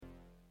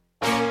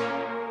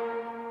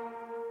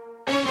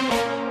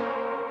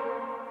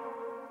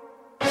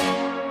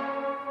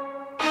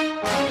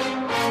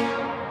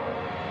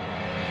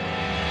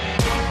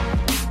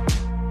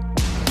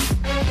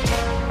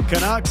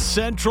Canucks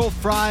Central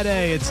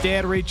Friday. It's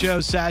Dan Riccio,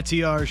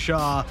 Satyar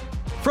Shah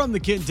from the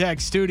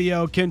Kintec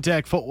studio.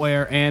 Kintec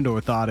Footwear and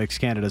Orthotics,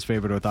 Canada's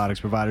favorite orthotics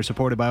provider,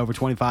 supported by over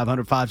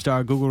 2,500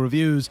 five-star Google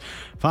reviews.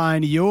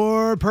 Find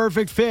your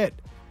perfect fit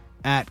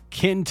at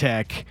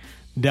kintec.net.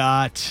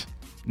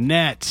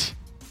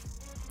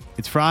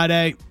 It's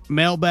Friday.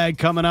 Mailbag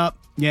coming up.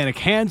 Jannik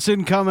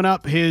Hansen coming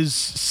up, his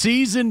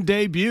season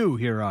debut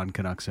here on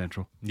Canucks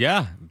Central.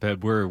 Yeah,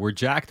 but we're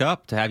jacked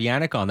up to have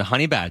Jannik on, the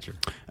Honey Badger.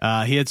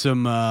 He had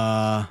some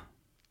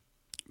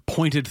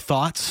pointed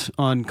thoughts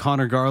on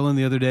Connor Garland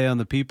the other day on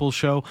the People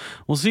Show.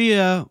 We'll see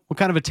what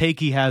kind of a take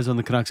he has on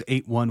the Canucks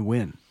 8-1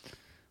 win.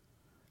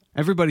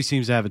 Everybody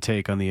seems to have a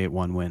take on the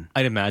 8-1 win.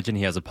 I'd imagine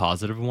he has a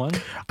positive one.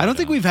 I don't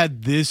think we've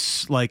had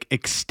this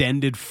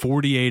extended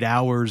 48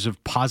 hours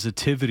of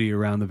positivity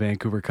around the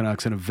Vancouver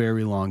Canucks in a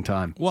very long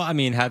time. Well, I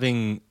mean,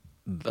 having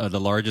the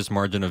largest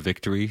margin of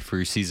victory for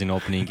your season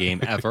opening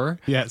game ever,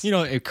 yes,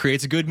 it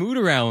creates a good mood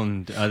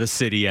around the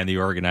city and the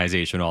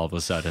organization all of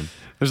a sudden.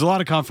 There's a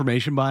lot of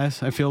confirmation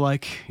bias, I feel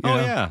like.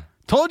 Yeah.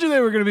 Told you they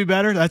were going to be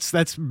better.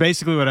 That's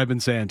basically what I've been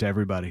saying to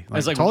everybody.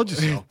 Told you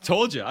so.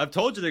 Told you. I've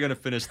told you they're going to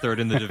finish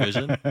third in the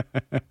division.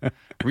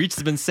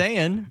 Reach's been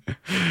saying.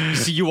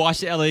 So you watch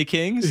the LA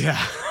Kings?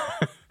 Yeah.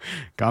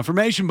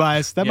 Confirmation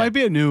bias. That might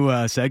be a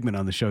new segment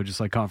on the show, just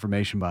like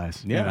confirmation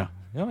bias. Yeah.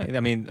 I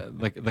mean,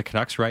 the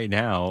Canucks right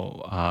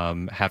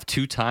now have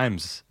 2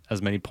 times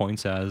as many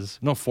points as...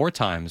 No, 4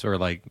 times.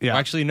 Or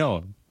actually,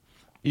 no.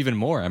 Even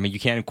more. I mean, you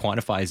can't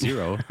quantify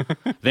 0.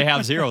 They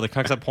have 0. The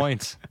Canucks have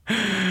points.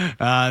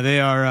 They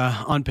are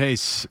on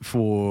pace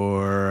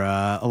for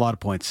a lot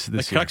of points this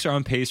year. The Canucks are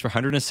on pace for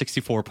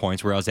 164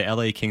 points, whereas the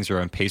LA Kings are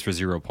on pace for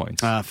 0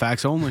 points.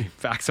 Facts only.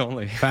 Facts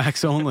only.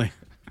 Facts only.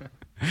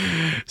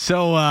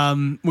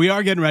 So we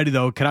are getting ready,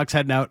 though. Canucks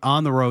heading out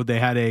on the road. They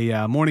had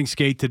a morning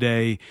skate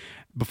today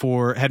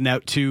before heading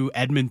out to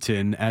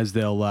Edmonton as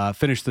they'll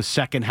finish the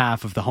second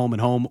half of the home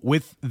and home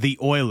with the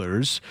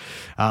Oilers.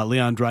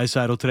 Leon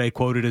Draisaitl today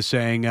quoted as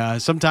saying,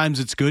 sometimes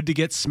it's good to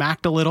get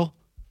smacked a little.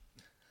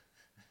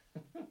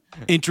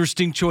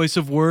 Interesting choice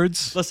of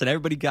words. Listen,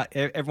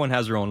 everyone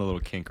has their own little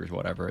kink or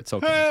whatever. It's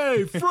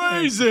okay. Hey,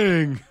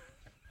 phrasing.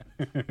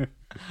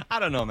 I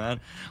don't know,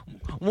 man.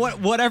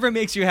 Whatever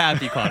makes you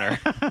happy, Connor.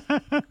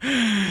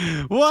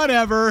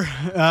 Whatever.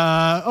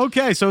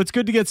 Okay, so it's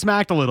good to get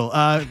smacked a little.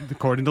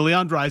 According to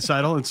Leon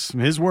Draisaitl, it's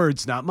his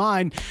words, not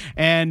mine.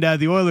 And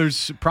the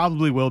Oilers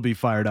probably will be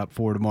fired up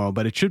for tomorrow,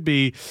 but it should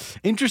be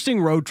interesting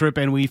road trip.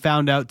 And we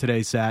found out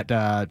today, Sat,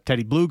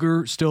 Teddy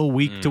Bluger still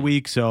week to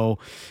week, so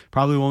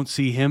probably won't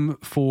see him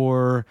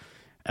for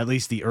at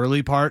least the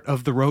early part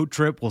of the road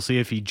trip. We'll see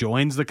if he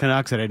joins the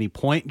Canucks at any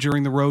point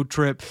during the road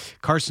trip.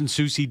 Carson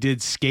Soucy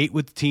did skate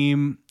with the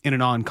team in a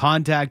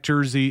non-contact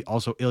jersey.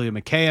 Also, Ilya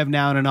Mikheyev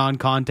now in a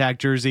non-contact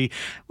jersey,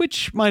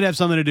 which might have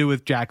something to do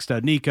with Jack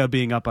Studnicka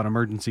being up on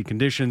emergency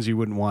conditions. You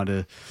wouldn't want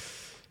to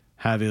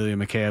have Ilya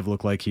Mikheyev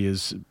look like he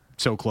is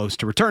so close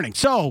to returning.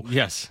 So,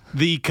 yes,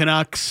 the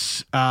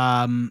Canucks...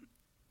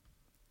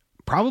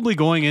 probably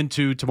going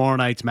into tomorrow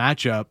night's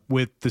matchup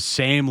with the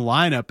same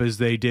lineup as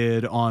they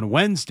did on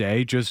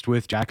Wednesday, just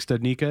with Jack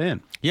Studnicka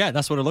in. Yeah,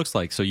 that's what it looks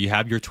like. So you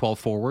have your 12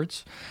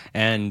 forwards,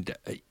 and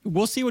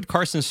we'll see what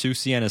Carson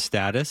Soucy and his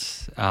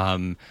status.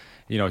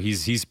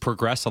 He's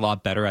progressed a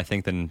lot better, I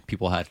think, than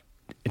people had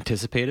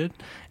anticipated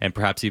and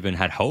perhaps even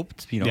had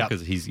hoped,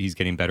 because he's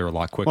getting better a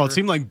lot quicker. Well, it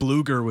seemed like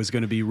Bluger was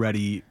going to be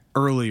ready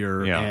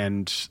earlier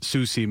and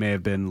Soucy may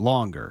have been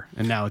longer,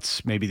 and now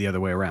it's maybe the other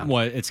way around.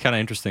 Well, it's kind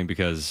of interesting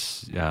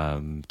because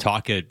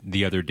Tocchet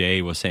the other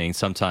day was saying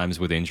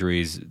sometimes with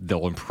injuries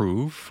they'll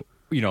improve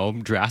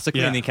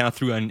drastically, and they kind of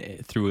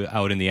threw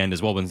out in the end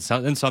as well. And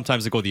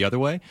sometimes they go the other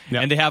way,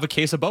 and they have a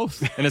case of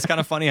both. And it's kind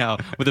of funny how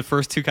with the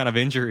first 2 kind of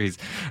injuries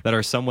that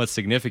are somewhat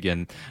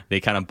significant, they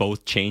kind of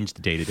both changed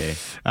day to day.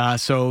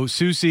 So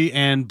Soucy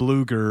and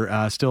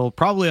Bluger still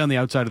probably on the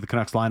outside of the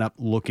Canucks lineup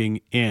looking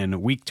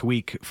in week to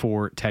week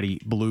for Teddy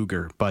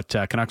Bluger. But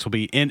Canucks will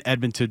be in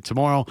Edmonton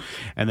tomorrow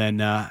and then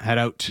head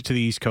out to the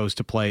East Coast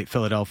to play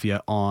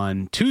Philadelphia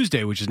on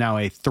Tuesday, which is now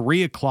a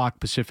 3:00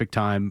 Pacific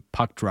time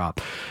puck drop.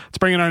 Let's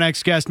bring in our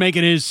next guest,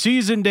 making his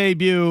season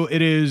debut.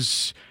 It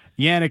is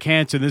Jannik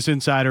Hansen. This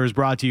insider is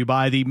brought to you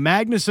by the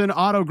Magnuson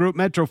Auto Group,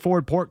 Metro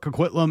Ford, Port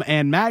Coquitlam,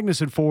 and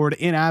Magnuson Ford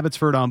in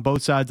Abbotsford on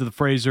both sides of the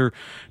Fraser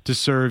to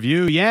serve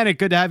you. Jannik,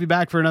 good to have you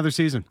back for another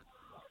season.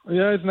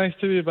 Yeah, it's nice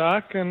to be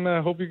back, and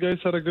I hope you guys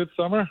had a good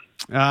summer.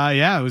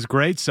 Yeah, it was a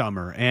great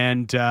summer,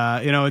 and it's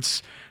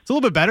a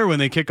little bit better when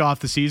they kick off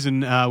the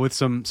season with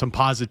some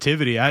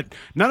positivity.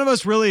 None of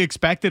us really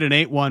expected an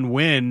 8-1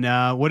 win.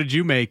 What did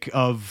you make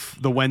of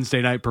the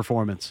Wednesday night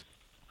performance?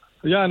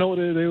 Yeah, no,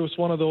 it was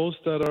one of those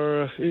that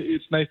are.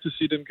 It's nice to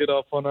see them get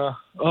off on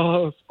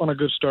a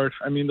good start.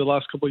 I mean, the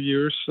last couple of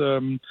years,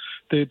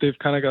 they've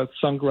kind of got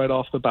sunk right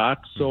off the bat.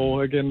 So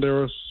again,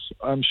 there was,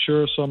 I'm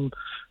sure, some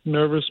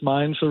nervous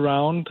minds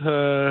around,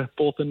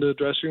 both in the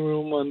dressing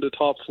room on the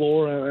top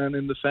floor and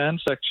in the fan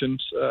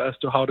sections as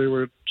to how they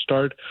would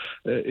start.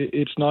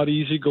 It's not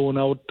easy going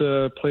out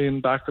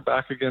playing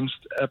back-to-back against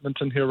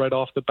Edmonton here right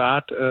off the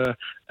bat,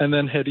 and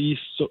then head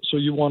east. So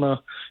you want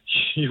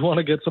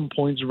to get some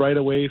points right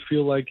away,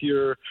 feel like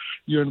you're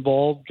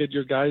involved, get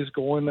your guys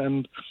going,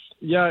 and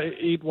yeah,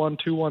 8-1,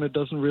 2-1, it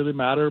doesn't really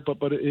matter, but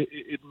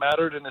it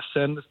mattered in a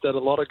sense that a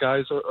lot of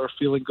guys are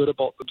feeling good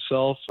about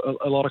themselves.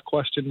 A lot of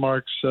question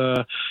marks,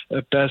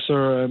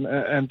 Besser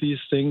and these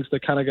things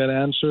that kind of get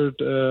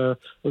answered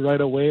right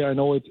away. I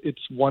know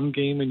it's one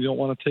game and you don't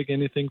want to take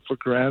anything for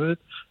granted,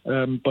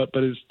 but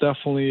it's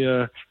definitely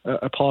a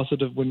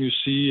positive when you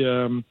see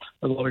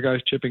a lot of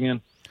guys chipping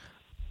in.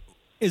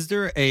 Is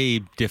there a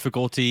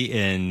difficulty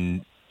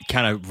in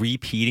kind of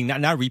repeating,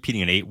 not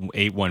repeating an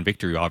 8-1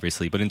 victory,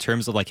 obviously, but in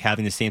terms of like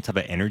having the same type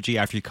of energy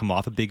after you come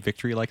off a big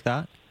victory like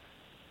that?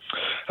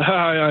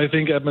 I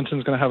think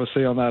Edmonton's going to have a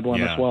say on that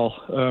one as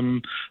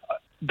well.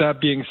 That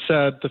being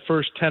said, the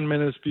first 10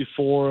 minutes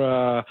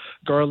before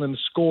Garland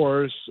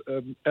scores,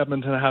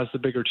 Edmonton has the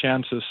bigger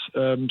chances.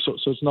 So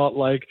it's not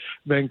like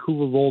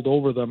Vancouver rolled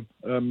over them.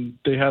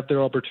 They had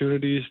their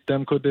opportunities.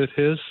 Demko did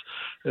his.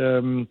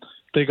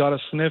 They got a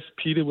sniff,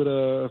 Peter with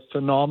a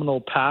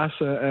phenomenal pass,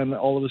 and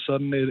all of a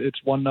sudden it's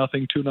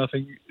 1-0,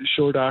 2-0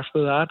 short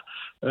after that.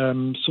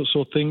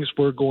 So things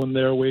were going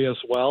their way as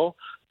well.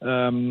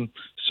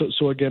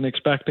 So again,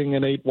 expecting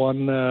an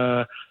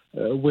 8-1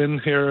 win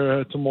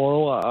here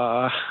tomorrow,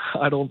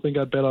 I don't think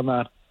I'd bet on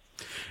that.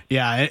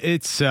 Yeah,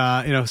 it's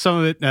some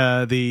of it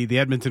the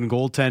Edmonton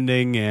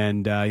goaltending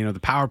and the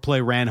power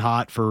play ran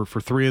hot for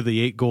 3 of the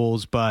 8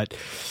 goals, but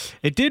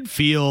it did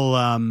feel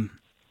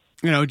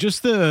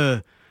just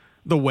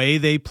the way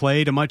they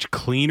played a much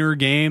cleaner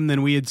game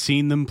than we had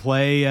seen them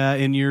play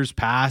in years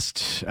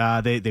past.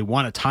 They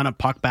won a ton of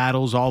puck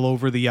battles all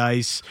over the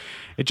ice.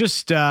 It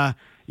just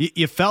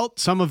you felt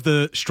some of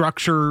the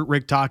structure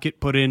Rick Tocchet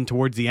put in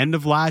towards the end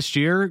of last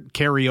year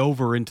carry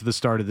over into the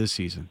start of this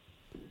season.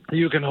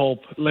 You can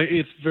hope.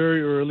 It's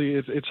very early.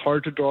 It's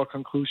hard to draw a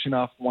conclusion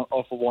off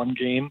of one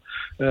game.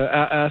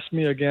 Ask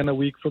me again a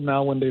week from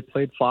now when they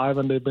played 5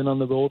 and they've been on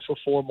the road for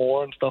 4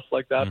 more and stuff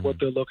like that, what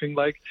they're looking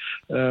like.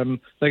 Like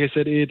I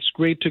said, it's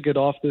great to get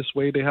off this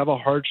way. They have a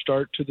hard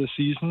start to the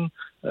season.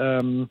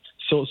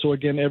 So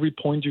again, every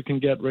point you can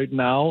get right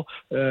now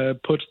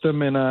puts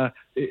them in a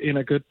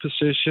good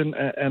position,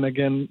 and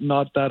again,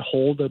 not that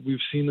hole that we've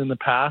seen in the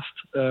past.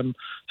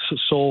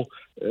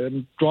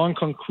 Drawing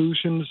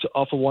conclusions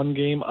off of one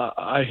game,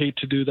 I hate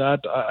to do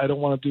that. I don't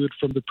want to do it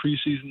from the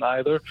preseason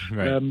either.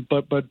 Right.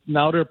 But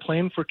now they're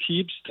playing for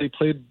keeps. They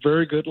played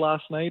very good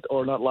last night,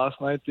 or not last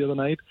night, the other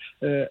night.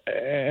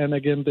 And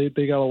again, they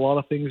got a lot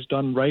of things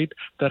done right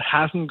that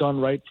hasn't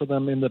gone right for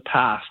them in the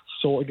past.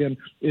 So again,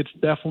 it's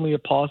definitely a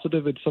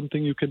positive. It's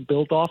something you can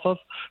build off of.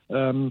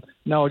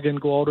 Now again,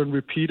 go out and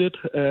repeat it,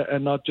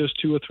 and not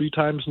just 2 or 3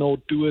 times. No,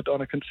 do it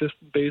on a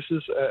consistent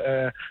basis,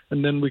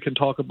 and then we can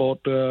talk about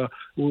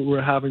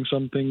we're having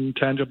something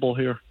tangible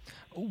here.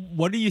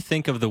 What do you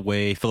think of the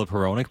way Filip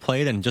Hronek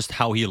played and just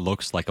how he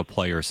looks like a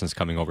player since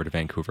coming over to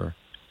Vancouver?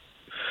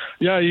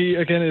 Yeah,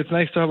 again, it's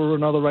nice to have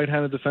another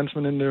right-handed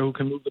defenseman in there who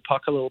can move the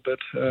puck a little bit.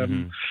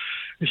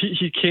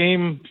 He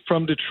came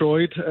from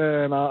Detroit,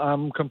 and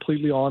I'm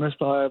completely honest.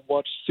 I've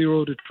watched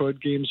 0 Detroit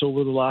games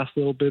over the last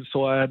little bit,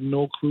 so I had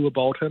no clue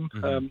about him.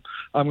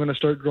 I'm going to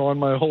start drawing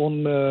my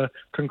own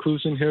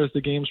conclusion here as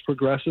the games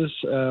progresses.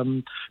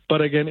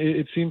 But again,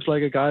 it seems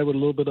like a guy with a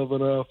little bit of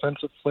an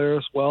offensive flair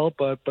as well,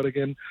 but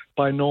again,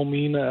 by no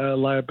means a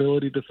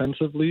liability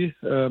defensively.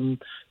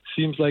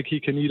 Seems like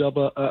he can eat up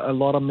a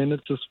lot of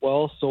minutes as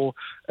well. So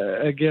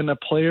again, a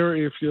player,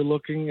 if you're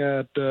looking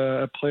at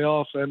a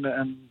playoff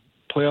and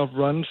playoff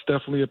runs,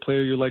 definitely a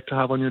player you like to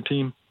have on your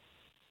team.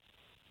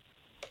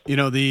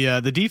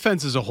 The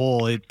defense as a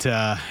whole,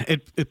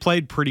 it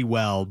played pretty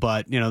well,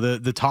 but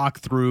the talk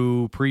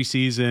through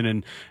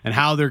preseason and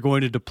how they're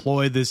going to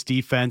deploy this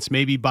defense,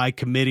 maybe by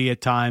committee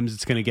at times,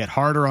 it's going to get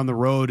harder on the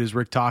road, as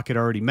Rick Tocchet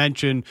already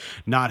mentioned,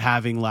 not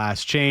having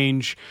last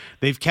change.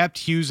 They've kept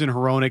Hughes and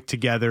Hronek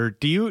together.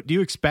 Do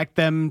you expect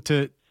them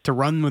to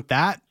run with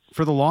that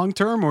for the long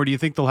term, or do you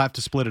think they'll have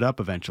to split it up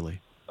eventually?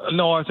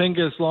 No, I think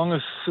as long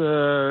as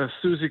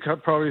Susie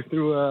cut probably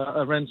threw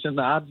a wrench in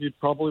that, you'd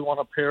probably want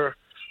to pair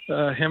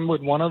him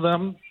with one of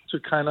them to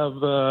kind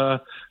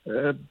of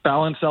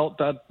balance out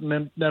that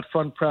net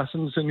front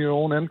presence in your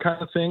own end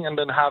kind of thing, and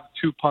then have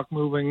 2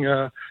 puck-moving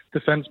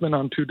defensemen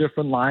on 2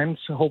 different lines.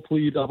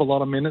 Hopefully you'd have a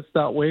lot of minutes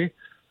that way.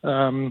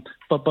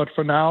 But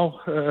for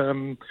now,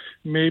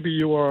 maybe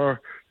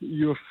you're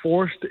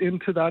forced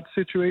into that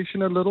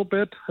situation a little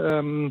bit.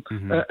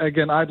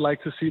 Again, I'd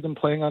like to see them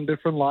playing on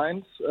different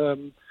lines.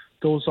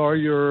 Those are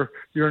your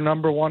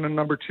number 1 and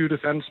number 2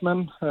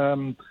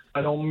 defensemen.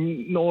 I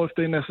don't know if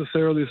they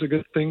necessarily is a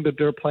good thing that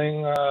they're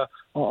playing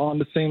on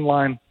the same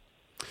line.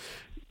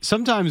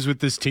 sometimes with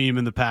this team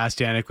in the past,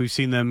 Jannik, we've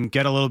seen them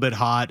get a little bit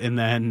hot, and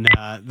then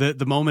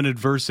the moment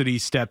adversity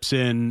steps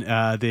in,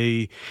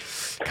 they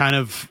kind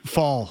of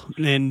fall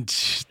and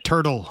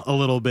turtle a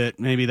little bit.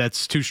 Maybe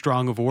that's too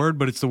strong of a word,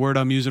 but it's the word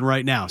I'm using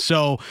right now.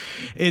 So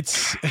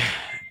it's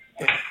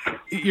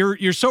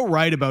you're so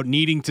right about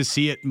needing to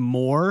see it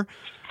more.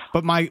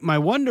 But my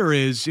wonder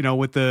is,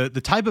 with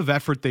the type of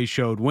effort they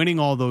showed, winning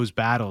all those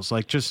battles,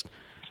 like just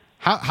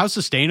how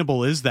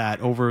sustainable is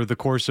that over the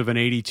course of an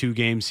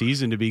 82-game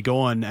season to be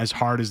going as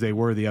hard as they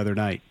were the other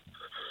night?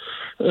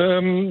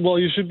 Well,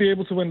 you should be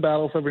able to win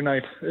battles every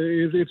night.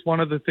 It's one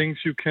of the things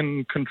you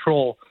can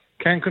control.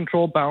 Can't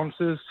control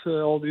bounces,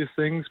 all these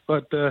things,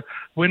 but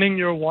winning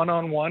your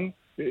one-on-one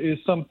is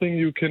something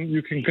you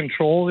can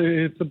control.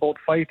 It's about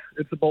fight.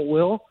 It's about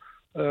will.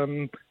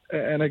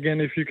 And again,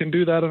 if you can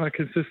do that on a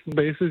consistent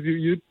basis,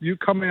 you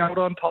coming out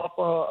on top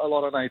a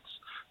lot of nights.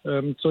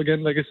 So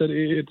again, like I said,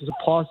 it's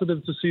a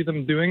positive to see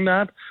them doing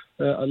that.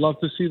 I love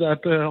to see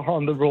that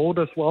on the road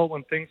as well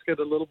when things get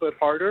a little bit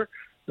harder,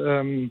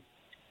 and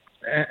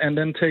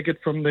then take it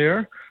from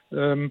there.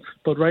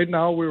 But right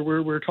now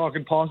we're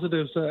talking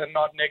positives and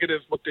not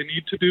negatives. What they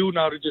need to do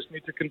now, they just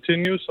need to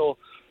continue. So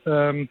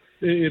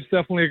it's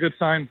definitely a good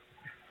sign.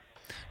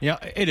 Yeah,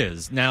 it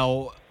is.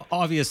 Now,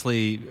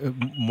 obviously,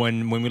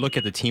 when we look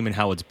at the team and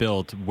how it's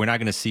built, we're not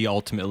going to see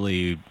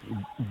ultimately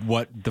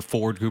what the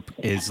forward group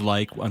is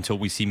like until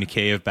we see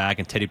Mikheyev back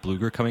and Teddy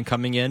Bluger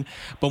coming in.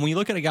 But when you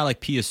look at a guy like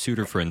Pius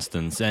Suter, for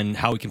instance, and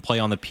how he can play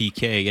on the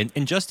PK,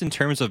 and just in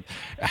terms of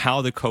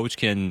how the coach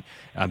can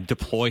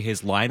deploy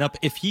his lineup,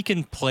 if he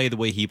can play the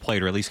way he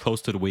played, or at least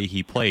close to the way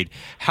he played,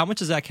 how much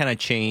does that kind of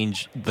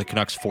change the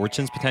Canucks'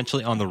 fortunes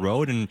potentially on the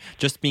road and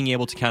just being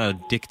able to kind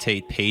of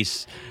dictate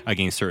pace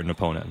against certain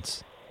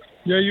opponents?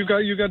 Yeah, you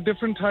got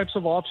different types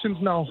of options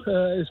now,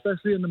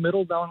 especially in the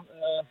middle down,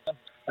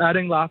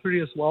 adding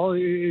Lafferty as well.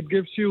 It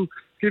gives you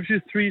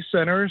three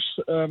centers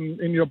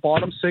in your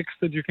bottom six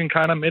that you can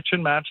kind of mix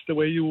and match the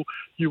way you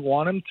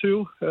want him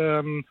to.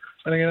 And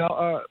again,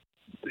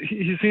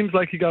 he seems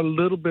like he got a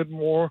little bit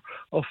more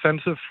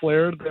offensive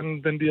flair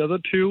than the other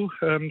two.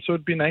 So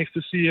it'd be nice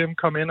to see him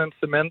come in and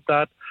cement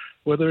that,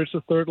 whether it's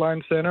a third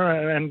line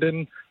center and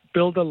then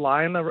build a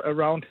line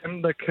around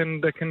him that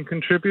can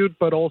contribute,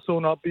 but also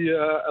not be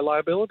a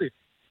liability.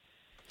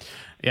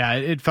 Yeah,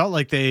 it felt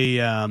like they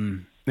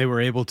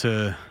were able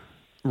to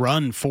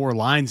run four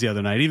lines the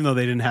other night, even though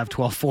they didn't have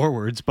 12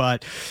 forwards.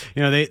 But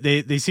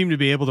they seem to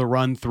be able to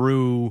run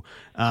through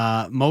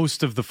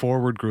most of the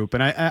forward group,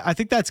 and I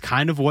think that's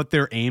kind of what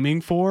they're aiming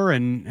for.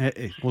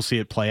 And we'll see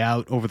it play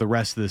out over the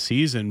rest of the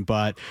season.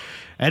 But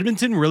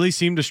Edmonton really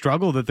seemed to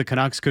struggle that the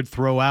Canucks could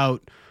throw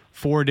out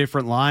four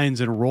different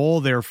lines and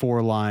roll their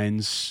four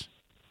lines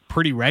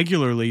pretty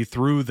regularly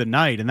through the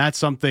night. And that's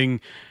something,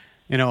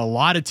 a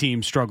lot of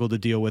teams struggle to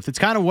deal with. It's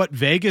kind of what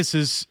Vegas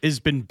has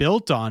been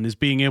built on, is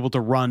being able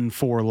to run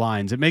four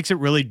lines. It makes it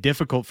really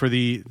difficult for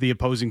the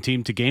opposing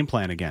team to game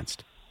plan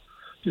against.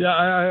 Yeah,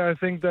 I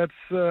think that's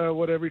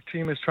what every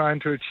team is trying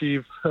to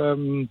achieve.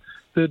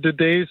 The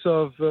days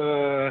of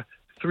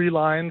three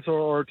lines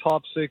or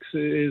top six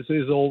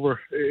is over,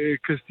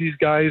 because these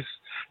guys,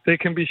 they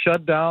can be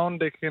shut down.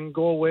 They can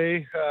go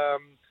away.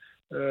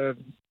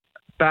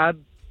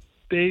 Bad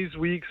days,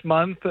 weeks,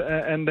 month,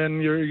 and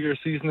then your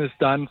season is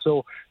done.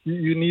 So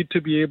you need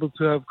to be able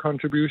to have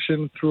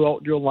contribution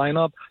throughout your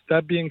lineup.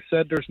 That being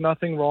said, there's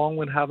nothing wrong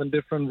with having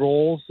different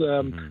roles,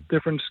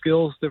 different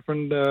skills,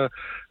 different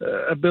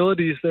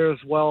abilities there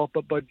as well.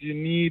 But you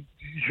need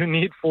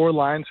four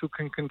lines who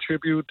can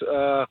contribute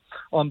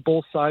on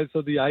both sides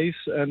of the ice.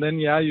 And then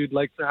you'd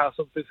like to have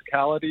some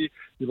physicality.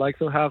 You'd like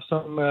to have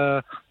some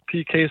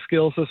PK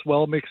skills as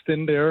well mixed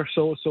in there.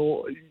 So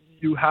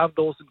you have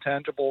those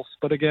intangibles.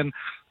 But again,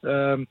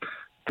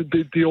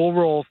 the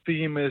overall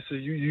theme is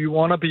you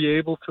want to be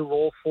able to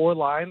roll four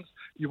lines.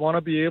 You want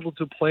to be able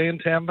to play in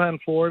Tampa and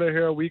Florida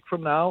here a week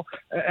from now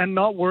and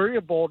not worry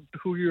about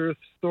who you're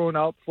throwing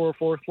out for a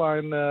fourth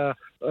line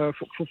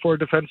for a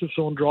defensive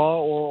zone draw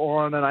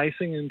or on an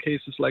icing in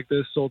cases like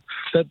this. So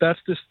that's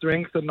the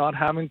strength of not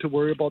having to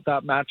worry about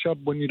that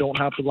matchup when you don't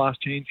have the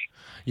last change.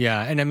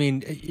 Yeah, and I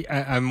mean,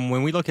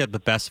 when we look at the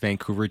best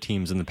Vancouver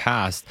teams in the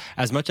past,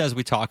 as much as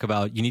we talk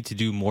about you need to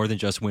do more than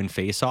just win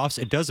faceoffs,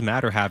 it does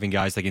matter having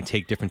guys that can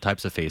take different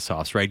types of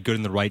faceoffs, right? Good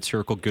in the right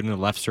circle, good in the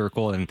left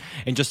circle, and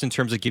just in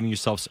terms of giving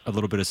yourself a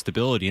little bit of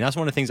stability. And that's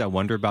one of the things I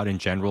wonder about in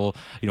general.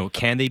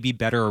 Can they be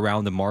better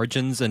around the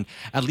margins? And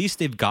at least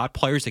they've got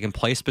players that can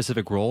play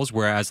specific roles,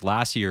 whereas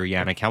last year,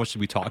 Jannik, how much did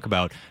we talk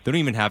about? They don't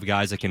even have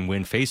guys that can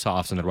win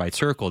faceoffs in the right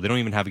circle. They don't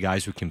even have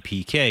guys who can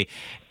PK.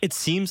 It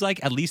seems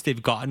like at least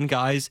they've gotten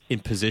guys in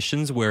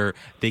positions where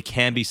they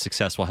can be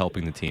successful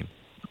helping the team.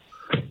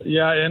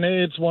 Yeah, and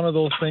it's one of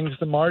those things.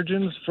 The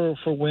margins for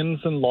wins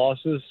and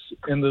losses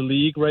in the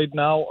league right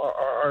now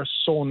are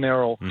so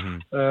narrow.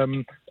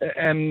 Mm-hmm.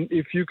 And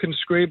if you can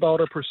scrape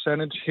out a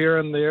percentage here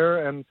and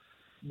there, and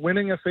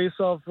winning a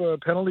face-off,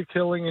 penalty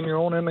killing in your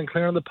own end and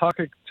clearing the puck,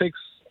 it takes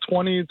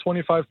 20,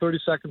 25, 30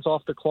 seconds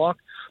off the clock,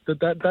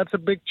 that's a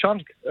big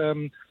chunk.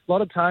 A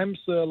lot of times,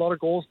 a lot of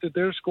goals that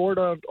they're scored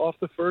off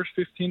the first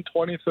 15,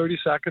 20, 30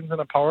 seconds in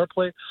a power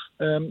play.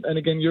 And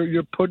again,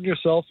 you're putting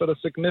yourself at a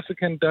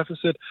significant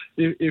deficit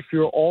if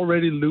you're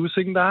already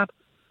losing that.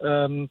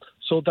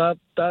 So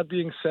that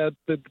being said,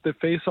 the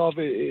face-off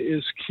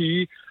is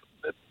key.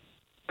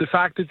 The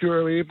fact that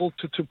you're able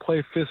to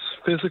play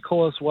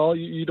physical as well,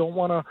 you don't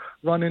want to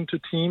run into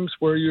teams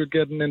where you're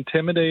getting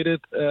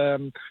intimidated.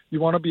 You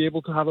want to be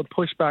able to have a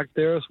pushback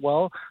there as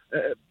well.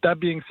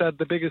 That being said,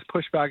 the biggest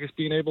pushback is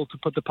being able to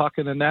put the puck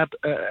in the net.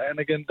 And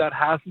again, that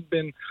hasn't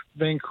been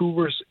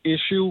Vancouver's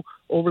issue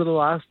over the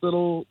last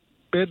little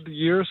bit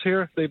years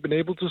here. They've been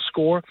able to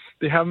score.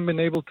 They haven't been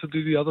able to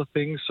do the other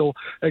things. So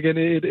again,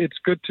 it's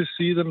good to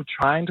see them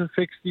trying to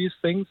fix these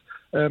things.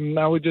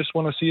 Now we just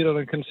want to see it on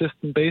a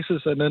consistent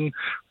basis and then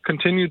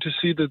continue to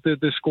see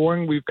the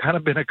scoring we've kind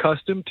of been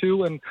accustomed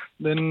to, and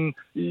then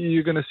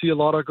you're going to see a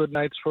lot of good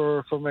nights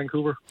for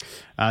Vancouver.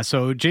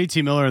 So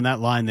JT Miller in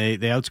that line, they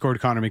outscored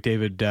Connor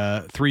McDavid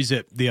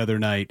 3-zip the other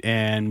night,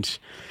 and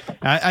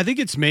I think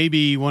it's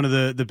maybe one of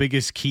the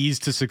biggest keys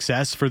to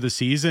success for the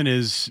season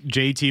is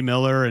JT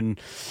Miller and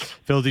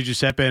Phil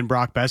DiGiuseppe and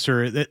Brock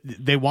Besser.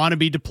 They want to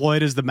be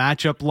deployed as the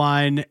matchup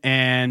line,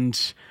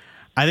 and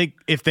I think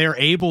if they're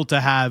able to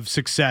have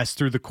success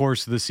through the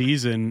course of the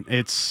season,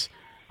 it's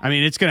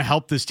going to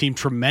help this team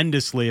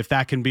tremendously if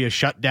that can be a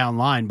shutdown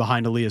line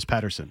behind Elias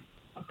Pettersson.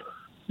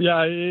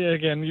 Yeah,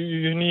 again,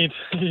 you need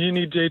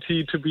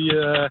JT to be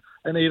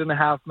an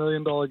 $8.5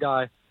 million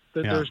guy.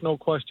 There's no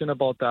question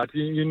about that.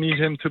 You need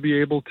him to be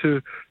able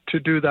to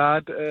do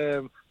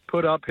that,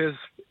 put up his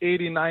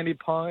 80, 90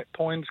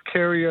 points,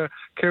 carry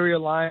a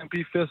line,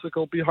 be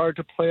physical, be hard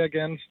to play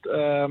against.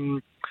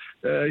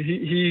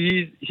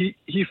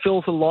 He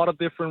fills a lot of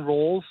different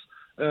roles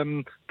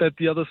that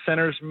the other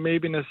centers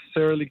maybe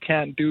necessarily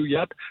can't do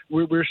yet.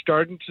 We're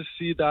starting to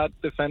see that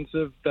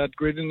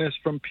grittiness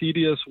from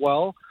Petey as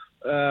well.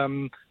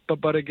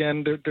 But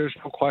again, there's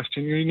no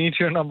question. You need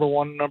your number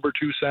one, number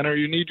two center.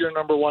 You need your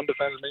number one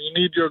defenseman. You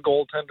need your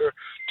goaltender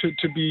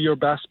to be your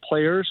best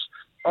players.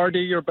 Are they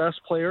your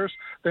best players?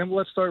 Then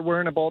let's start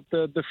worrying about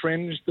the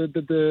fringe,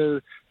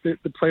 the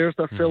players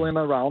that fill in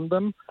around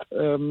them.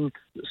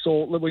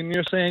 So when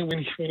you're saying we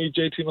need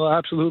JT Miller,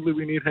 absolutely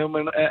we need him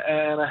and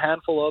a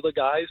handful of other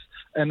guys,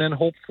 and then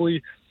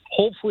hopefully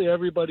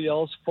everybody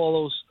else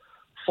falls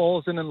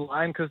in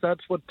line, because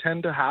that's what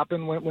tend to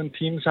happen when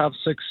teams have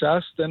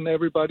success. Then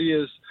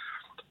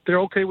they're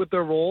okay with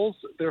their roles,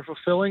 they're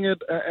fulfilling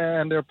it,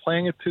 and they're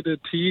playing it to the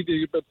T.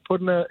 They're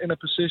put in a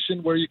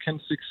position where you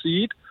can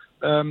succeed.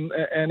 And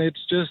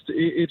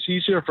it's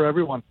easier for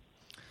everyone.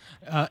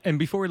 And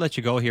before we let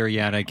you go here,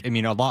 Jannik,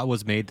 a lot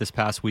was made this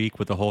past week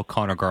with the whole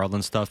Connor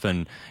Garland stuff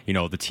and,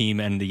 the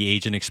team and the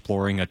agent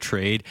exploring a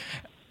trade.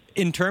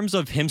 In terms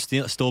of him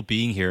still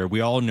being here,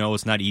 we all know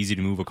it's not easy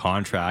to move a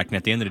contract, and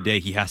at the end of the day,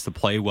 he has to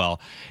play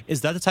well.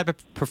 Is that the type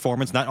of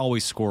performance, not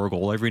always score a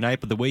goal every night,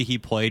 but the way he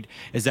played,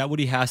 is that what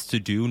he has to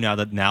do now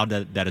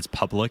that it's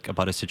public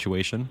about his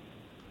situation?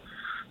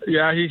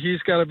 Yeah,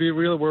 he's got to be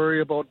real worried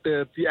about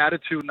the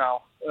attitude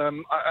now.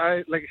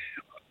 I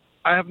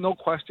have no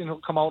question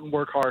he'll come out and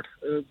work hard,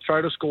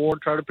 try to score,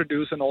 try to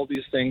produce, and all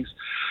these things.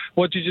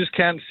 What you just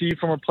can't see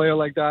from a player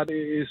like that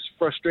is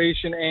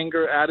frustration,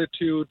 anger,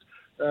 attitude,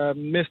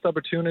 missed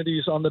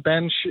opportunities on the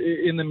bench,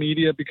 in the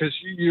media, because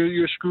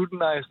you're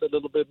scrutinized a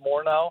little bit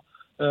more now.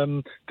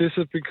 This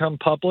has become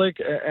public,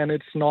 and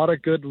it's not a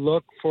good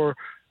look for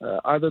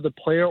either the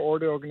player or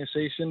the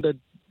organization that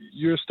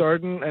you're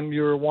starting and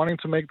you're wanting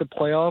to make the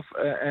playoff,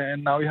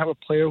 and now you have a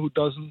player who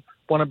doesn't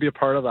want to be a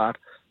part of that.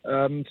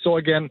 So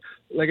again,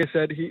 like I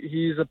said,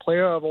 he's a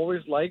player I've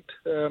always liked.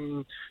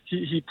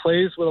 He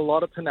plays with a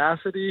lot of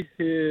tenacity.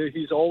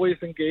 He's always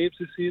engaged,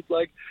 it seems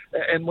like.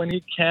 And when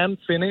he can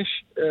finish,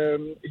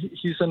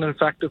 he's an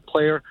effective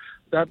player.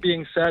 That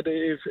being said,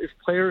 if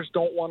players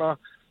don't want to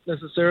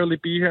necessarily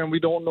be here and we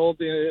don't know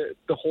the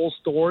whole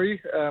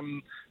story,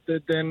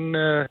 then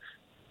a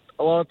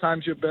lot of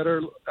times you're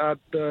better at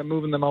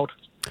moving them out.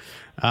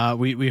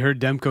 We heard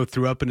Demko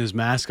threw up in his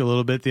mask a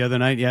little bit the other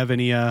night. You have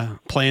any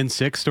playing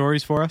sick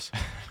stories for us?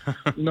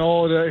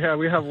 No,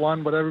 we have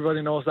one, but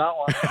everybody knows that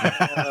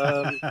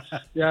one.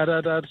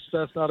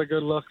 That's not a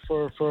good look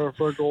for a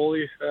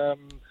goalie.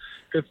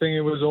 Good thing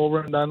it was over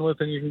and done with,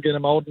 and you can get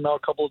him out in now a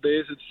couple of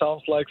days. It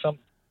sounds like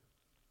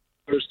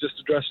there's just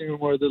a dressing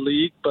room or the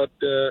league, but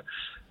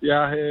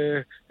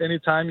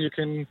anytime you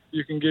can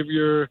give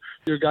your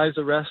guys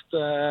a rest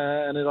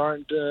and it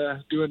aren't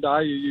do and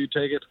die, you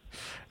take it.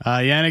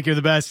 Jannik, you're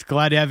the best.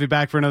 Glad to have you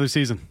back for another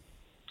season.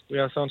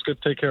 Yeah, sounds good.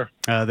 Take care.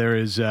 There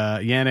is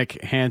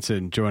Jannik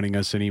Hansen joining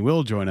us, and he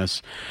will join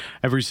us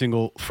every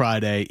single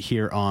Friday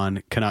here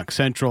on Canuck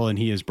Central, and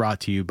he is brought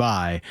to you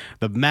by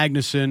the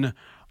Magnuson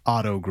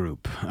Auto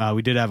Group.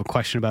 We did have a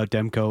question about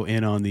Demko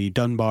in on the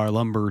Dunbar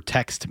Lumber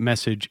text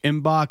message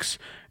inbox.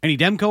 Any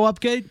Demko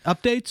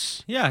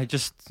updates? Yeah,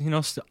 just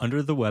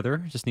under the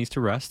weather, just needs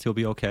to rest. He'll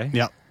be okay.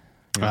 Yep.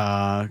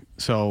 Yeah.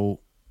 So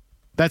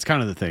that's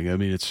kind of the thing. I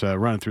mean, it's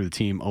running through the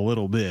team a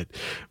little bit.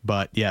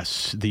 But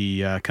yes,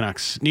 the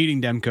Canucks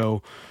needing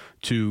Demko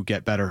to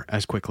get better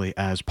as quickly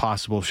as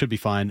possible should be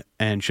fine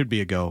and should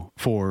be a go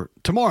for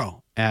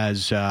tomorrow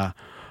as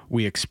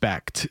we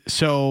expect.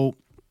 So,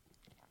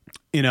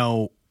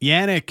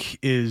 Jannik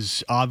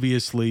is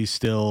obviously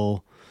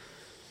still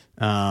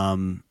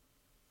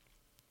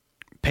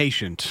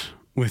patient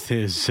with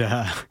his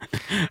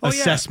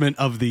assessment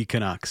of the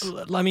Canucks.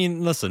 I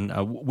mean, listen,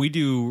 we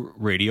do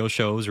radio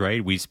shows,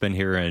 right? We spend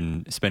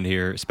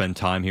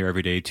time here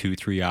every day,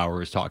 2-3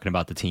 hours talking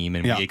about the team,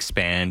 and we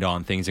expand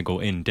on things and go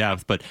in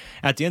depth. But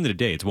at the end of the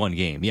day, it's one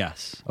game.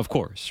 Yes, of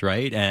course,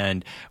 right?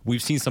 And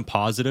we've seen some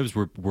positives.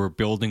 We're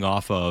building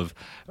off of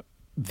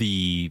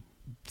the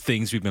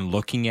things we've been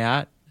looking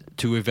at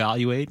to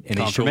evaluate, and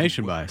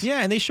confirmation bias. Yeah,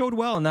 and they showed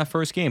well in that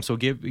first game, so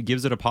it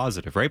gives it a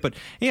positive, right? But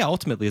yeah,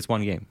 ultimately it's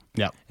one game.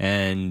 Yeah,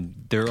 and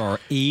there are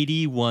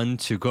 81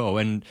 to go,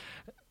 and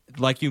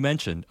like you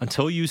mentioned,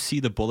 until you see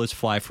the bullets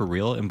fly for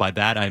real, and by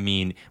that I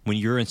mean when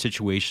you're in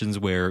situations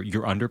where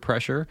you're under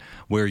pressure,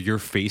 where you're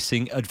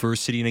facing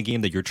adversity in a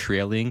game that you're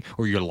trailing,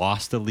 or you're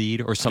lost the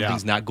lead, or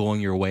something's not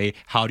going your way,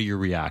 how do you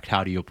react?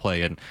 How do you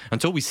play? And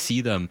until we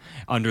see them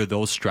under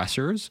those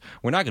stressors,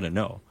 we're not going to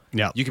know.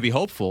 Yeah, you can be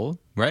hopeful,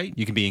 right?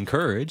 You can be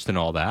encouraged and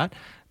all that,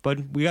 but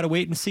we got to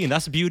wait and see. And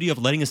that's the beauty of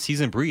letting a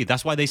season breathe.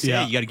 That's why they say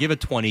you got to give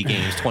it 20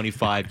 games,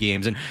 25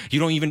 games, and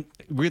you don't even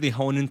really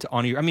hone into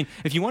on your. I mean,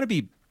 if you want to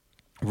be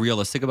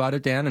realistic about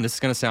it, Dan, and this is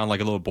going to sound like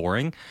a little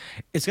boring,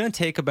 it's going to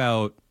take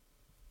about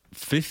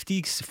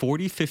 50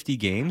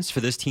 games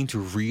for this team to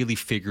really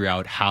figure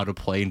out how to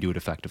play and do it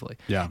effectively.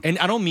 Yeah. And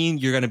I don't mean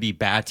you're going to be a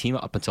bad team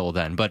up until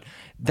then, but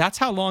that's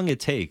how long it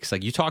takes.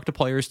 Like, you talk to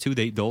players too,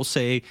 they'll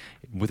say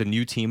with a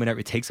new team and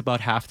it takes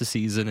about half the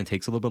season, it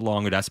takes a little bit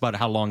longer. That's about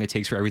how long it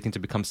takes for everything to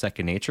become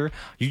second nature.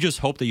 You just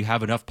hope that you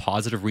have enough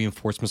positive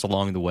reinforcements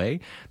along the way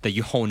that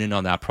you hone in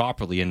on that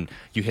properly and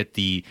you hit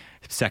the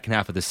second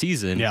half of the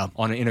season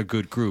in a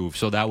good groove,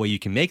 so that way you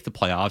can make the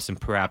playoffs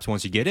and perhaps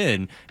once you get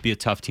in, be a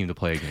tough team to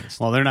play against.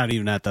 Well, they're not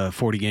even at the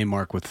 40-game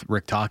mark with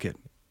Rick Tocchet.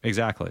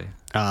 Exactly.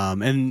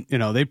 And,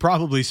 they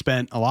probably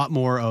spent a lot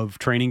more of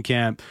training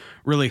camp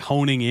really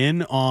honing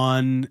in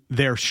on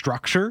their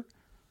structure,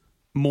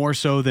 more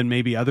so than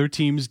maybe other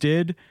teams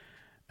did.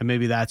 And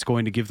maybe that's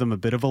going to give them a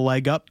bit of a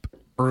leg up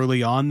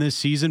early on this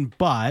season,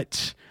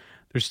 but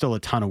there's still a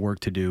ton of work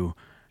to do,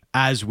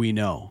 as we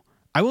know.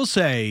 I will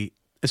say,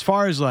 as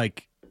far as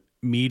like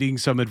meeting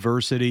some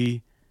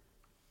adversity,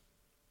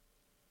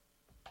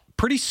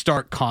 pretty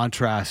stark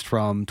contrast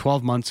from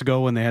 12 months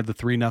ago when they had the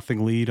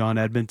 3-0 lead on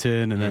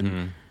Edmonton. And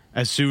then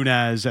as soon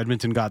as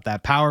Edmonton got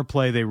that power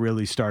play, they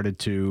really started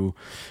to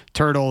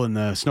turtle in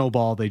the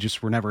snowball. They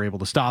just were never able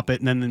to stop it.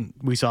 And then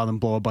we saw them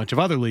blow a bunch of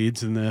other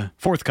leads in the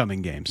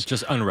forthcoming games.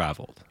 Just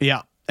unraveled.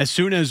 Yeah. As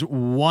soon as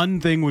one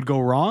thing would go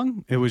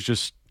wrong, it was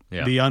just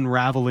the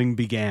unraveling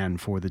began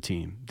for the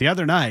team. The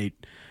other night,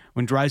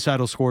 when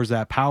Draisaitl scores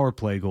that power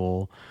play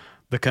goal,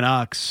 the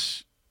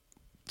Canucks,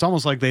 it's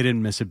almost like they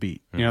didn't miss a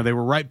beat. They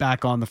were right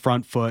back on the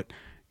front foot,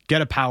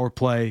 get a power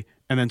play,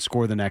 and then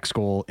score the next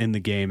goal in the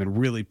game and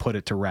really put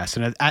it to rest.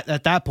 And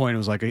at that point, it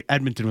was like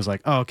Edmonton was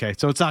like, oh, okay,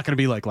 so it's not going to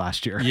be like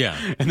last year. Yeah.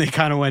 And they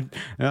kind of went,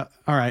 all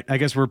right, I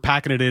guess we're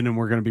packing it in and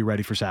we're going to be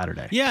ready for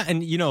Saturday. Yeah,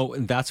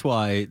 and that's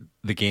why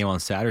the game on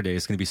Saturday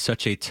is going to be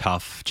such a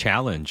tough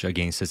challenge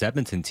against this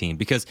Edmonton team,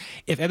 because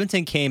if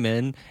Edmonton came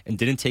in and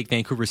didn't take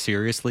Vancouver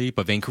seriously,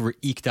 but Vancouver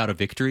eked out a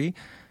victory,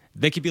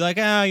 they could be like,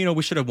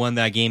 we should have won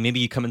that game. Maybe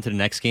you come into the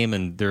next game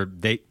and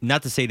they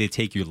not to say they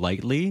take you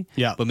lightly,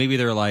 but maybe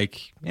they're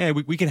like,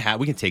 we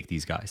can take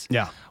these guys.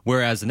 Yeah.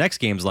 Whereas the next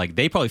game's like,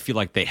 they probably feel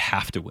like they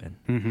have to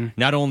win,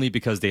 not only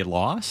because they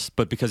lost,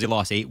 but because they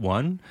lost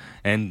 8-1,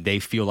 and they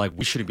feel like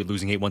we shouldn't be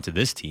losing 8-1 to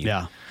this team.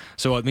 Yeah.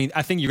 So I mean,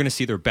 I think you're going to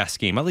see their best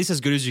game, at least as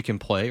good as you can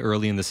play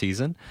early in the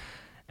season.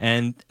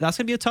 And that's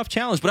going to be a tough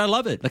challenge, but I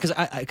love it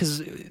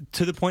because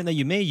to the point that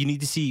you made, we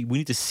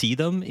need to see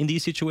them in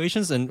these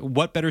situations, and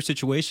what better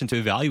situation to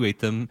evaluate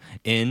them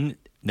in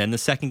than the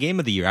second game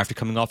of the year after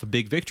coming off a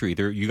big victory.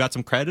 You got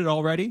some credit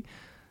already,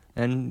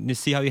 and you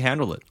see how you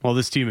handle it. Well,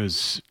 this team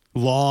has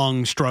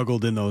long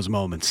struggled in those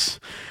moments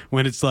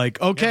when it's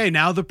like, okay,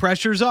 now the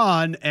pressure's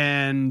on,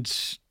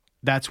 and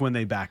that's when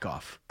they back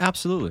off.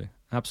 Absolutely.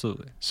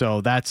 So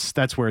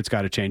that's where it's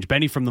got to change.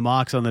 Benny from the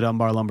Mox on the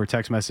Dunbar Lumber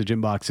text message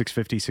inbox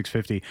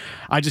 650.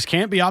 I just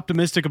can't be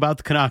optimistic about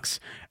the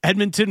Canucks.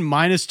 Edmonton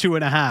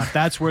 -2.5.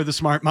 That's where the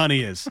smart money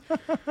is.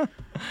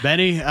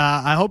 Benny,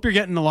 I hope you're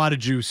getting a lot of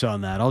juice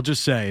on that. I'll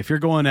just say, if you're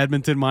going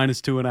Edmonton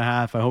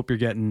 -2.5, I hope you're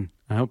getting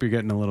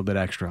a little bit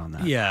extra on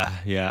that.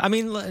 Yeah. I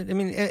mean,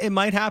 it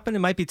might happen. It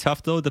might be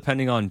tough though,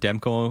 depending on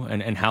Demko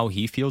and how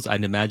he feels.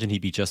 I'd imagine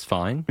he'd be just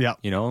fine. Yeah.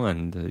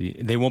 And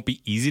they won't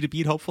be easy to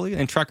beat, hopefully.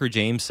 And Trucker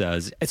James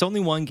says it's only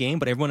one game,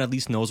 but everyone at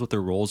least knows what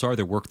their roles are.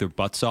 They work their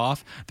butts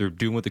off. They're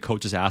doing what the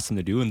coaches ask them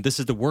to do. And this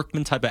is the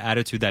workman type of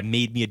attitude that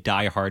made me a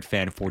diehard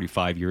fan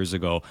 45 years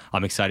ago.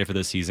 I'm excited for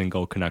this season.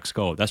 Go Canucks,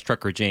 go. That's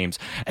Trucker James.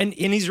 And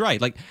he's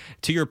right. Like,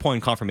 to your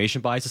point,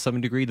 confirmation bias to some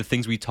degree, the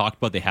things we talked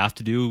about they have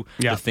to do,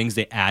 the things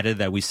they added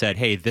that we said,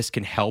 hey, this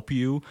can help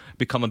you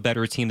become a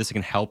better team. This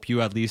can help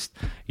you at least,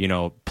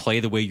 play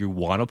the way you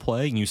want to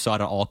play. And you saw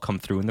it all come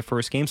through in the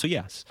first game. So,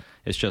 yes,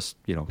 it's just,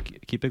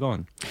 keep it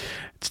going.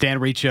 It's Dan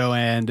Riccio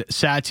and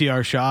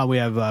Satyar Shah. We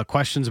have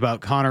questions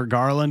about Connor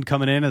Garland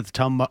coming in at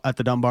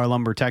the Dunbar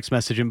Lumber text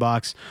message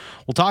inbox.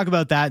 We'll talk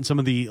about that and some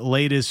of the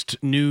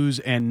latest news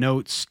and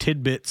notes,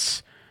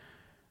 tidbits,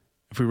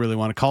 if we really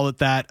want to call it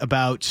that,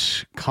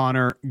 about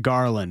Connor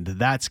Garland.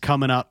 That's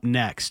coming up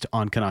next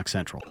on Canuck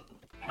Central.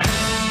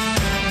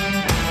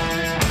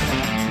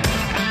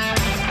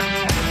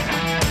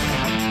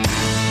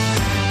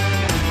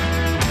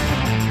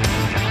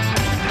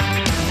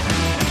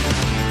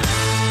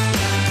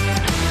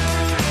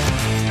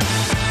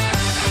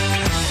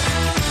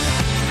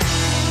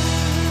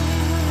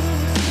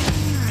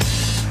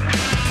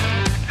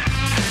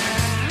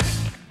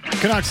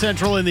 Canuck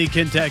Central in the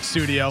Kintec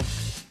studio.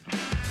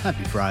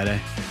 Happy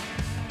Friday.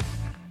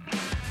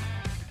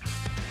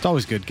 It's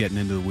always good getting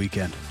into the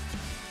weekend.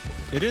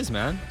 It is,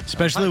 man.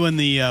 Especially when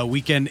the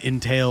weekend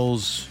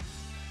entails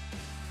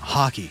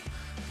hockey.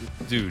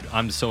 Dude,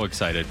 I'm so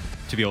excited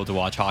to be able to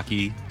watch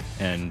hockey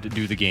and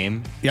do the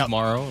game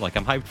tomorrow. Like,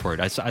 I'm hyped for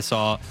it. I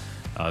saw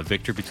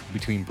Victor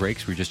between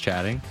breaks. We were just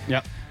chatting.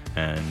 Yep.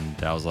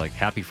 And I was like,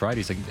 happy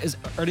Fridays. Like,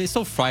 are they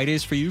still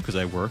Fridays for you? Because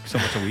I work so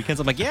much on weekends.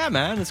 I'm like, yeah,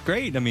 man, it's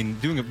great. I mean,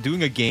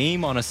 doing a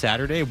game on a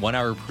Saturday, 1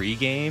 hour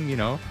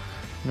pregame,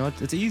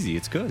 it's easy.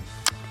 It's good.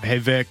 Hey,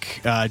 Vic,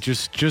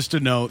 just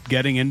a note,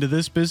 getting into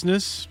this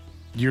business,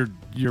 your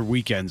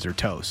weekends are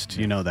toast.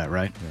 You know that,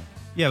 right?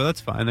 Yeah, but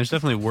that's fine. There's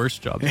definitely worse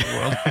jobs in the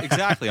world.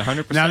 Exactly,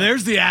 100%. Now,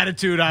 there's the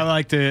attitude I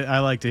like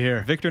to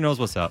hear. Victor knows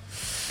what's up.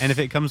 And if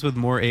it comes with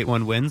more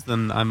 8-1 wins,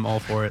 then I'm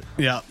all for it.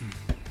 Yeah.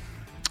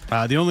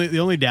 The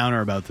only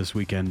downer about this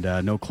weekend,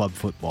 no club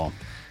football.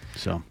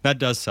 So that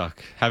does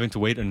suck. Having to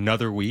wait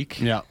another week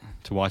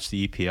to watch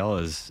the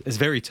EPL is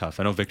very tough.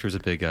 I know Victor's a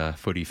big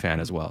footy fan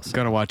as well. So.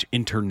 Got to watch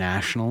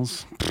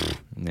internationals.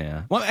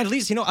 Yeah. Well, at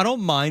least, I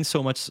don't mind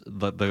so much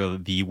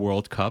the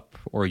World Cup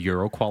or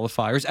Euro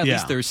qualifiers. At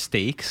least there's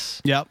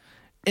stakes. Yep.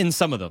 In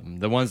some of them.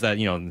 The ones that,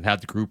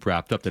 have the group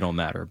wrapped up, they don't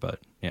matter.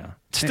 But, yeah.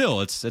 Still,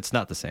 it's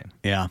not the same.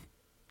 Yeah.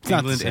 It's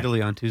England,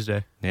 Italy on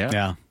Tuesday. Yeah.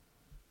 Yeah.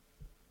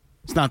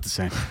 It's not the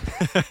same.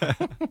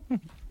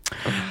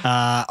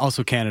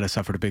 Also, Canada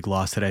suffered a big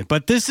loss today.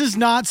 But this is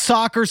not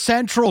Soccer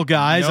Central,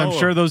 guys. No. I'm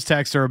sure those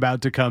texts are about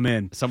to come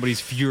in.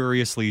 Somebody's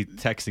furiously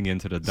texting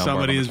into the Dunbar.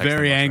 Somebody is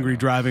very angry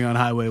driving on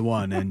Highway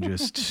 1 and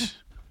just...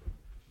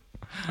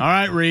 All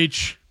right,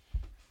 Reach.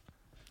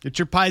 Get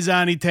your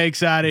Paisani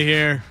takes out of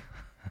here.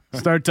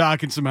 Start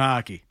talking some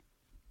hockey.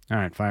 All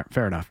right,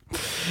 fair enough.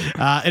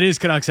 It is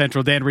Canuck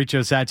Central. Dan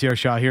Riccio, Satyar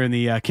Shah here in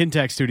the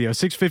Kintec studio.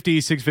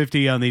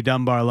 650 on the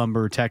Dunbar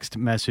Lumber text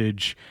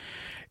message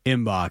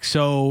inbox.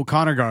 So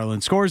Connor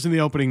Garland scores in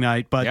the opening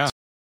night, but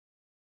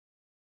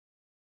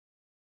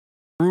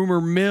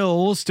rumor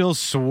mill still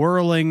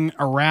swirling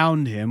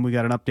around him. We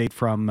got an update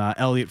from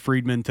Elliot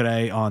Friedman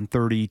today on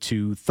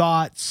 32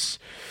 Thoughts.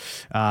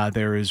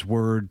 There is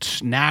word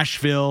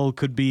Nashville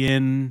could be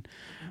in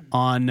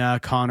on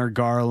Connor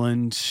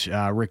Garland.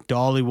 Rick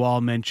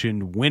Dollywall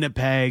mentioned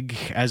Winnipeg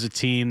as a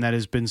team that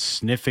has been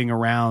sniffing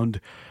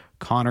around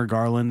Connor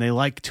Garland. They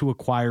like to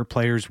acquire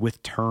players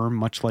with term,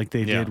 much like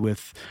they did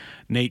with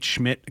Nate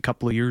Schmidt a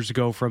couple of years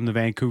ago from the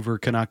Vancouver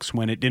Canucks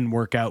when it didn't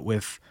work out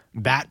with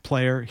that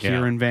player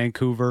here in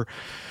Vancouver.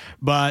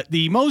 But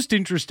the most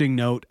interesting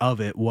note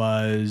of it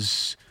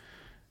was...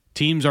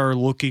 teams are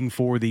looking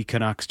for the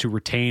Canucks to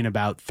retain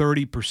about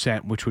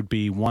 30%, which would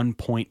be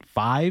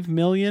 $1.5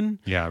 million.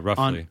 Yeah,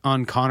 roughly.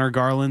 On Connor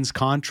Garland's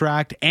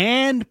contract,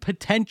 and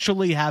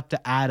potentially have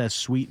to add a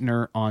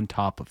sweetener on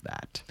top of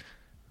that.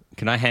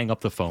 Can I hang up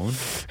the phone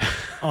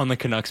on the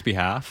Canucks'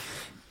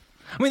 behalf?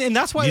 I mean, and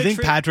that's why. Do you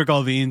think Patrick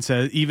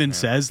Allvin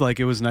says like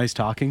it was nice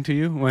talking to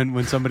you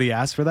when somebody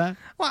asked for that?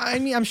 Well, I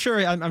mean, I'm sure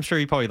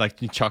he probably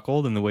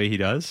chuckled in the way he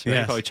does. Right?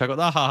 He probably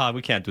chuckled.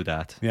 We can't do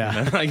that.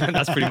 Yeah,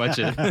 that's pretty much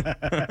it.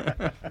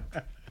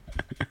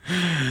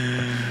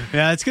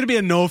 Yeah, it's gonna be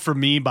a no for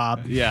me,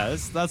 Bob. Yeah,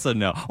 that's a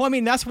no. Well, I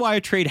mean, that's why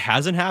a trade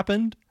hasn't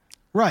happened,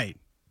 right?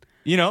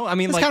 I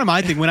mean, that's kind of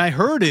my thing. When I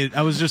heard it,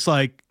 I was just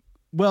like,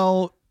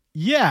 well,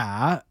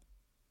 yeah.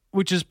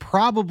 Which is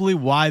probably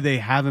why they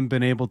haven't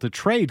been able to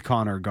trade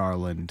Connor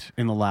Garland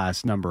in the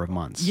last number of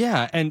months.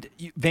 Yeah, and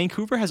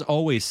Vancouver has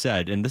always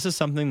said, and this is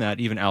something that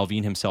even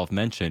Allvin himself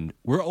mentioned,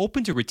 we're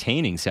open to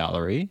retaining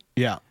salary.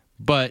 Yeah.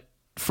 But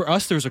for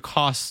us, there's a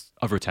cost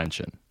of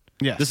retention.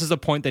 Yes. This is the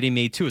point that he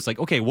made too. It's like,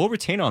 okay, we'll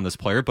retain on this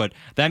player, but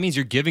that means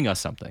you're giving us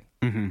something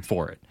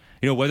for it.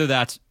 Whether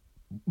that's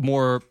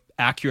more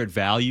accurate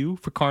value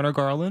for Connor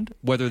Garland,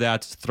 whether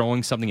that's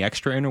throwing something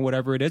extra in or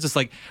whatever it is. It's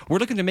like, we're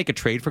looking to make a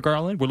trade for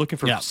Garland. We're looking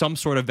for some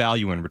sort of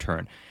value in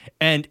return.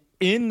 And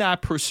in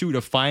that pursuit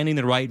of finding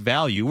the right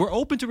value, we're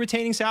open to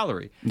retaining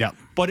salary. Yeah.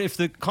 But if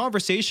the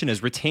conversation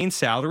is retain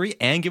salary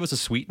and give us a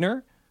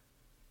sweetener,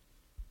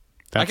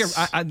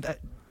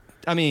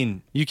 I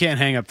mean, you can't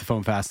hang up the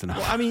phone fast enough.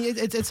 well, I mean,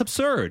 it's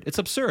absurd. It's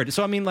absurd.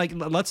 So I mean, like,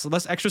 let's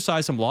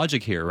exercise some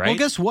logic here, right? Well,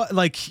 guess what?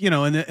 Like,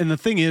 and the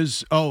thing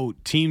is,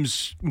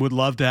 teams would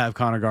love to have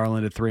Connor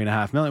Garland at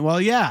 $3.5 million.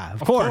 Well, yeah,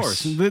 of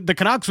course. The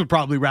Canucks would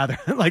probably rather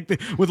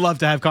would love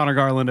to have Connor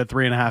Garland at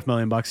 $3.5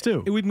 million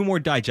too. It would be more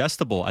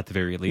digestible at the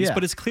very least. Yeah.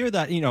 But it's clear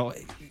that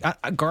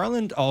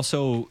Garland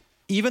also,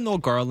 even though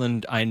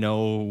Garland, I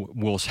know,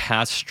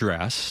 has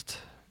stressed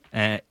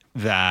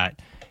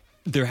that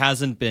there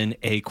hasn't been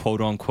a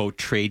quote unquote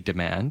trade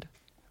demand,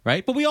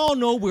 right? But we all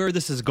know where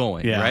this is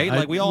going,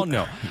 right? We all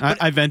know.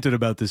 I vented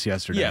about this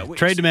yesterday. Yeah,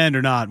 trade demand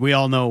or not, we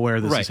all know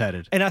where this is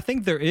headed. And I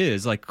think there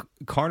is, like,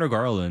 Connor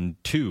Garland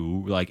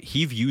too, like,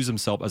 he views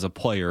himself as a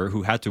player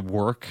who had to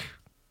work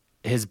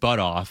his butt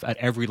off at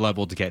every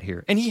level to get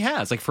here. And he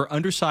has, like, for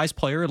undersized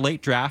player,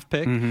 late draft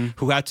pick,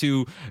 who had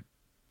to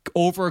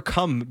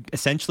overcome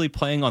essentially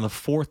playing on the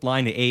fourth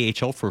line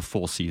at AHL for a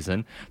full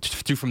season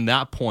to from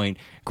that point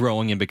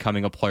growing and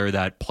becoming a player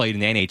that played in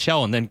the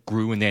NHL and then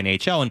grew in the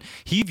NHL. And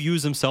he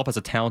views himself as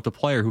a talented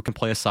player who can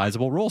play a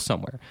sizable role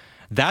somewhere.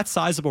 That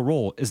sizable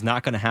role is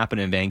not going to happen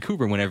in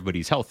Vancouver when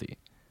everybody's healthy.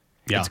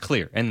 Yeah. It's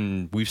clear.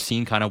 And we've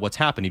seen kind of what's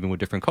happened even with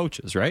different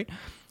coaches, right?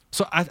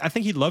 So I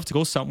think he'd love to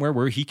go somewhere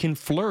where he can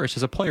flourish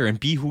as a player and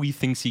be who he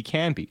thinks he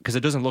can be, because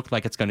it doesn't look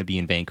like it's going to be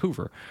in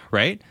Vancouver,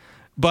 right?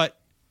 But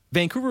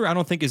Vancouver, I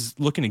don't think, is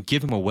looking to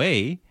give him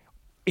away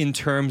in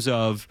terms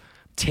of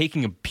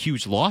taking a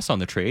huge loss on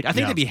the trade. I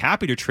think they'd be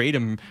happy to trade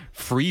him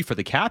free for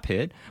the cap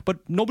hit, but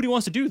nobody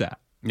wants to do that.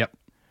 Yep.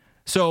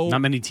 So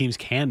not many teams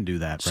can do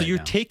that. So you're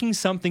taking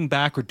something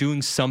back or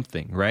doing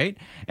something, right?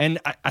 And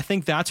I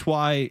think that's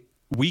why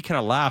we kind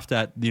of laughed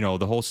at the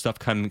whole stuff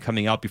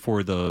coming out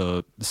before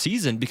the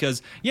season,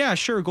 because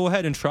sure, go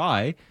ahead and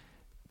try,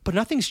 but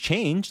nothing's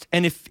changed.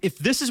 And if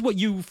this is what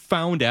you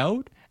found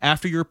out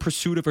after your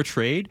pursuit of a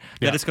trade,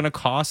 that it's going to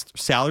cost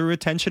salary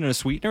retention and a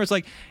sweetener, it's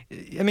like,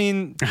 I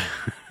mean,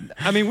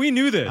 we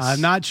knew this.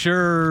 I'm not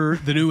sure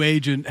the new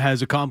agent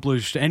has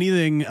accomplished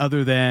anything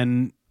other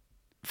than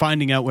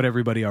finding out what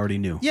everybody already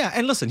knew. Yeah,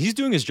 and listen, he's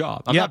doing his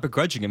job. I'm not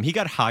begrudging him. He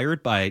got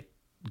hired by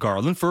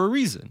Garland for a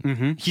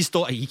reason.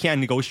 He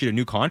can't negotiate a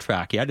new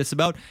contract yet. It's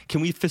about,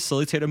 can we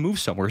facilitate a move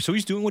somewhere? So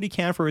he's doing what he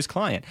can for his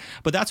client.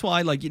 But that's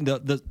why, like,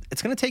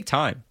 it's going to take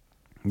time.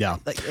 Yeah.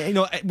 Like,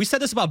 we said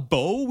this about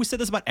Bo. We said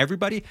this about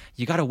everybody.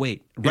 You got to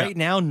wait. Right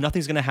now,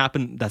 nothing's going to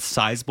happen that's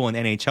sizable in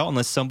NHL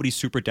unless somebody's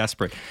super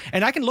desperate.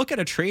 And I can look at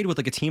a trade with,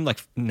 like, a team like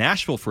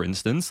Nashville, for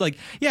instance. Like,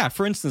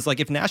 for instance,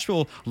 like, if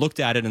Nashville looked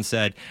at it and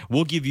said,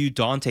 we'll give you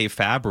Dante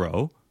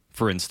Fabro,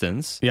 for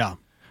instance,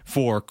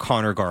 for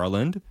Connor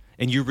Garland,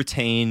 and you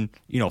retain,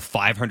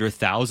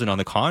 $500,000 on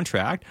the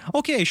contract.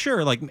 Okay,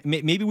 sure. Like,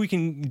 maybe we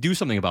can do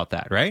something about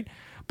that, right?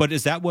 But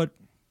is that what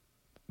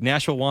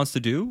Nashville wants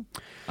to do?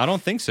 I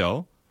don't think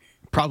so.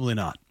 Probably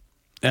not.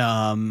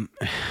 They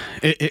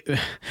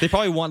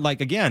probably want,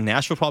 like, again,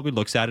 Nashville probably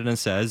looks at it and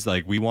says,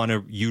 like, we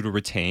want you to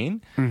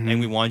retain,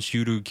 and we want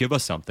you to give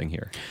us something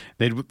here.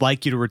 They'd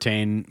like you to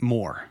retain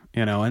more,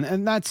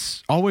 and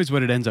that's always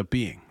what it ends up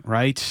being,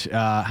 right?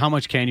 How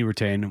much can you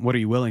retain? What are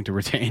you willing to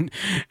retain?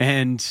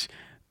 And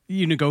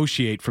you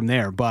negotiate from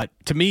there. But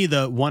to me,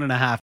 the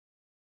 1.5,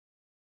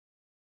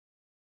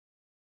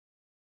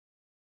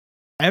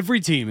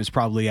 every team is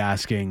probably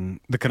asking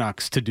the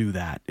Canucks to do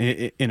that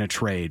in a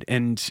trade.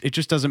 And it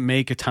just doesn't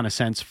make a ton of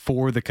sense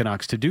for the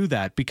Canucks to do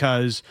that,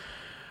 because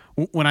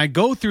when I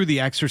go through the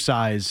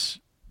exercise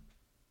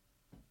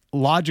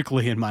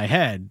logically in my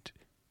head,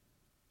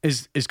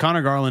 is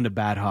Connor Garland a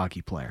bad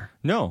hockey player?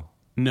 No.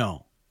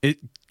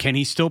 Can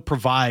he still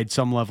provide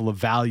some level of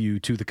value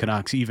to the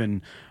Canucks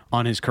even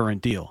on his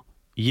current deal?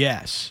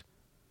 Yes.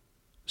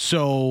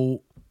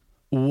 So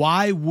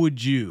why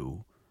would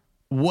you?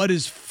 What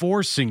is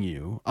forcing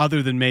you,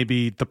 other than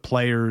maybe the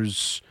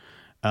player's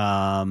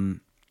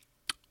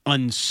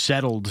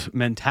unsettled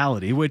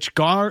mentality, which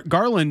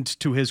Garland,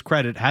 to his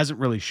credit, hasn't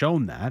really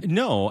shown that.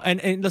 No,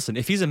 and listen,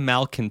 if he's a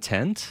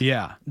malcontent,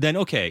 then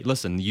okay,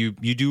 listen, you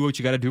do what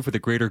you got to do for the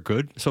greater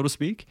good, so to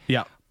speak.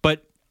 Yeah.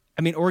 But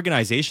I mean,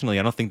 organizationally,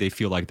 I don't think they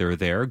feel like they're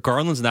there.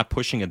 Garland's not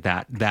pushing it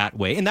that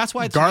way, and that's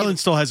why Garland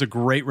still has a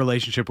great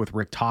relationship with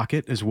Rick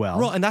Tocchet as well.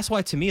 Well, and that's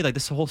why, to me, like,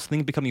 this whole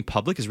thing becoming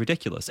public is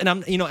ridiculous. And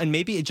and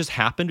maybe it just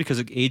happened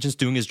because the agent's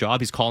doing his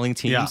job. He's calling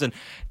teams, and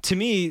to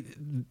me,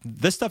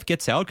 this stuff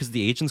gets out because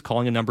the agent's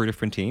calling a number of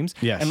different teams.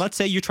 Yes. And let's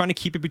say you're trying to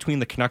keep it between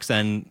the Canucks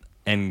and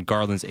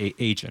Garland's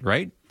agent,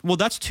 right? Well,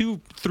 that's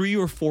 2, 3,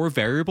 or 4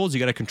 variables you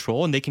got to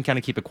control, and they can kind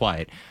of keep it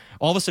quiet.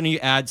 All of a sudden, you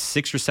add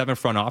 6 or 7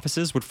 front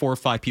offices with 4 or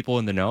 5 people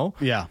in the know.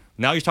 Yeah.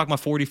 Now you're talking about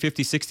 40,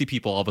 50, 60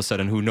 people all of a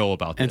sudden who know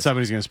about this. And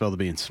somebody's going to spill the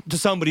beans. To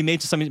somebody,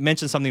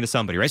 mention something to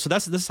somebody, right? So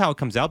this is how it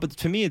comes out. But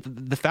to me,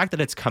 the fact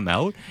that it's come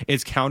out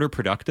is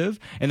counterproductive.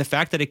 And the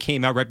fact that it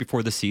came out right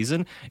before the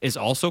season is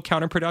also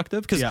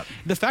counterproductive. Because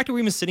the fact that we're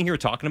even sitting here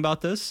talking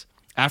about this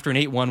after an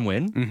 8-1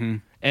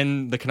 win,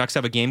 and the Canucks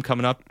have a game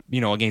coming up,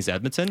 against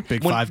Edmonton.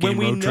 Big 5-game when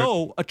we road trip.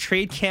 know a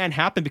trade can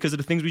happen because of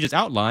the things we just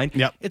outlined.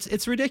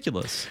 It's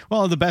ridiculous.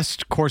 Well, the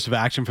best course of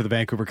action for the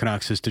Vancouver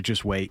Canucks is to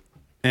just wait.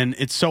 And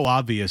it's so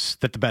obvious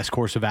that the best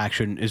course of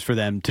action is for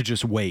them to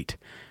just wait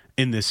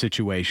in this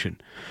situation.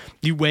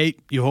 You wait,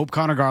 you hope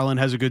Connor Garland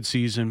has a good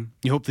season.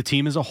 You hope the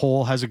team as a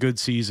whole has a good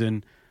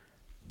season.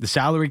 The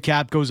salary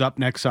cap goes up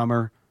next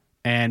summer,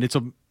 and it's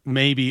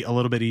maybe a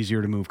little bit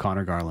easier to move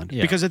Connor Garland.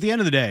 Yeah. Because at the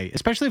end of the day,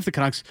 especially if the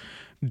Canucks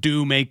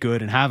do make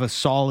good and have a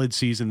solid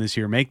season this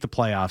year, make the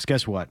playoffs,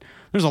 guess what?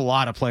 There's a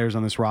lot of players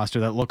on this roster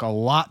that look a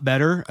lot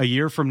better a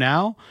year from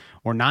now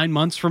or 9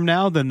 months from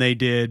now than they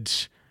did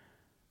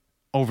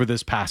over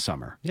this past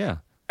summer. Yeah.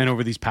 And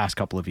over these past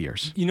couple of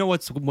years. You know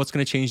what's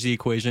going to change the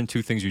equation?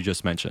 Two things you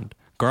just mentioned.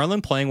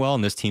 Garland playing well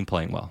and this team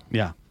playing well.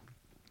 Yeah.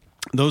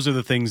 Those are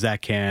the things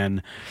that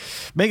can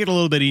make it a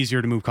little bit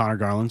easier to move Connor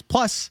Garland.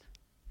 Plus,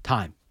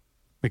 time.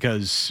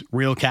 Because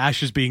real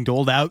cash is being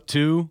doled out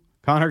to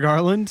Connor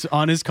Garland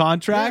on his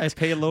contract. Yeah,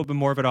 pay a little bit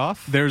more of it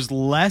off. There's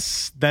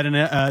less that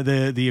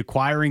the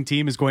acquiring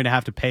team is going to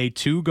have to pay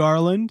to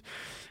Garland.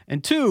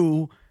 And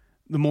two,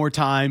 the more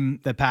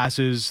time that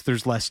passes,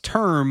 there's less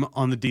term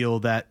on the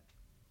deal that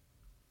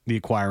the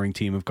acquiring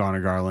team of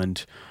Connor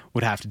Garland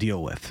would have to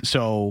deal with.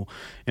 So,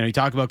 you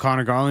talk about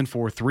Connor Garland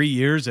for 3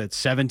 years at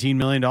 $17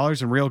 million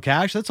in real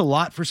cash. That's a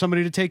lot for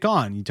somebody to take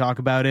on. You talk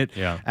about it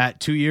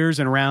at 2 years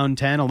and around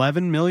 $10,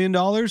 $11 million.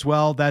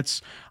 Well,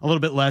 that's a little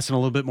bit less and a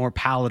little bit more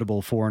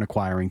palatable for an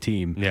acquiring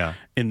team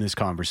in this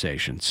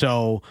conversation.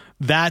 So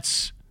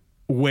that's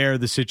where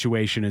the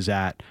situation is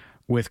at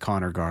with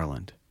Connor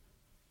Garland.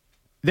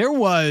 There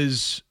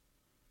was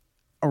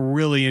a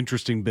really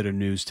interesting bit of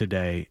news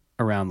today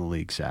around the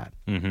league, Sat.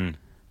 Mm-hmm.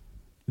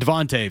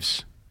 Devon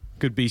Toews,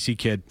 good BC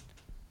kid,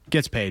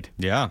 gets paid.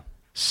 Yeah.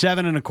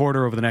 7.25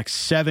 over the next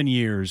 7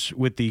 years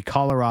with the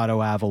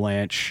Colorado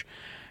Avalanche.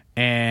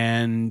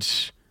 And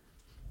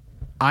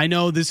I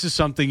know this is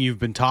something you've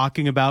been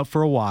talking about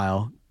for a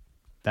while.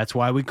 That's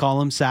why we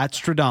call him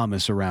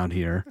Satstradamus around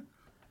here.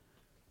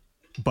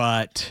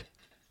 But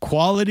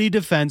quality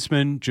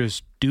defensemen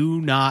just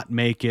do not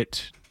make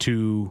it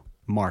to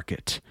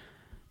market.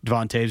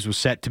 Devon Toews was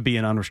set to be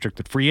an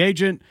unrestricted free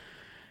agent.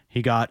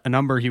 He got a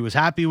number he was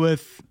happy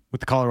with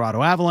the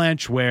Colorado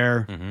Avalanche,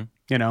 where,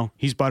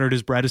 he's buttered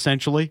his bread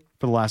essentially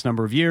for the last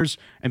number of years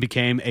and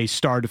became a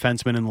star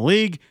defenseman in the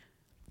league.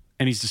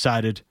 And he's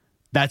decided,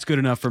 that's good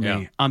enough for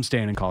me. I'm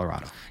staying in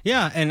Colorado.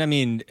 Yeah, and I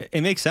mean,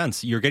 it makes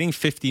sense. You're getting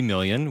 $50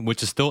 million,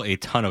 which is still a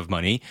ton of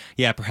money.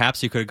 Yeah,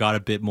 perhaps you could have got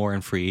a bit more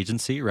in free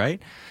agency, right?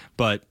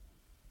 But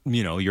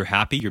you're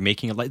happy. You're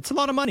making it's a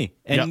lot of money,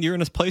 and you're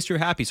in a place you're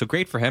happy. So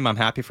great for him. I'm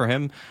happy for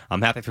him.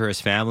 I'm happy for his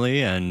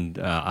family, and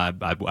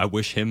I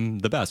wish him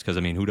the best because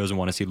who doesn't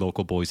want to see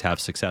local boys have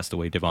success the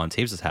way Devon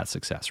Toews has had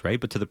success, right?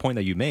 But to the point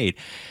that you made,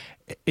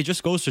 it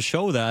just goes to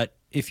show that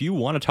if you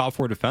want a top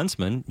four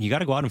defenseman, you got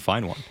to go out and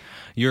find one.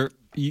 You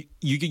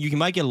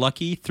might get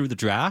lucky through the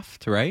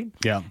draft, right?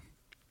 Yeah.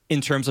 In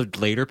terms of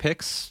later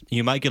picks,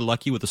 you might get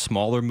lucky with a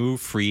smaller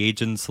move. Free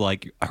agents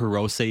like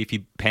Hirose, if he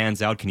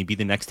pans out, can he be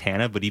the next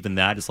Hannah? But even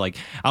that is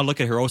I'll look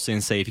at Hirose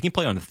and say, if he can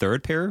play on the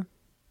third pair,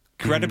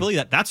 credibly,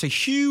 that's a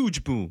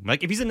huge boom.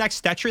 Like, if he's the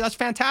next Stetcher, that's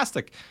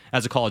fantastic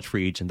as a college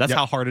free agent. That's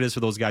how hard it is for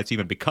those guys to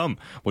even become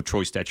what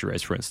Troy Stetcher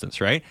is, for instance,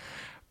 right?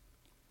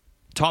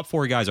 Top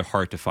four guys are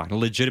hard to find.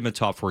 Legitimate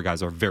top four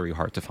guys are very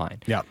hard to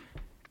find. Yeah.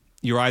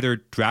 You're either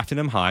drafting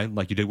them high,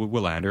 like you did with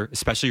Willander,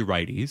 especially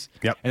righties.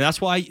 Yep. And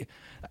that's why,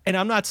 and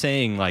I'm not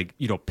saying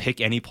pick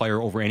any player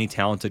over any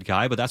talented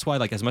guy, but that's why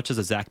as much as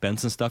the Zach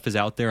Benson stuff is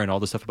out there and all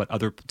the stuff about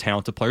other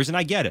talented players, and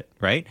I get it,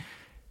 right?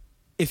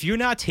 If you're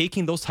not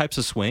taking those types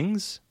of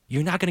swings,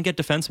 you're not going to get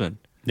defensemen.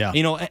 Yeah.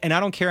 And I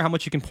don't care how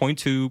much you can point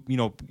to,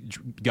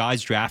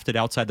 guys drafted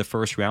outside the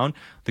first round.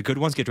 The good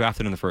ones get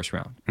drafted in the first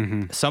round.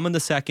 Mm-hmm. Some in the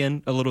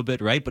second, a little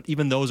bit, right? But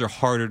even those are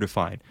harder to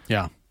find.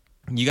 Yeah.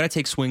 You got to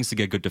take swings to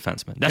get good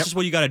defensemen. That's just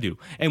what you got to do.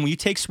 And when you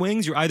take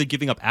swings, you're either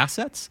giving up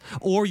assets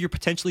or you're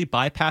potentially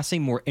bypassing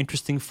more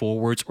interesting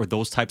forwards or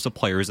those types of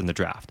players in the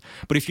draft.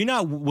 But if you're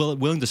not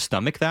willing to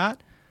stomach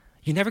that,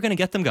 you're never going to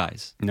get them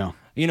guys. No.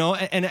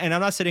 And I'm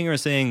not sitting here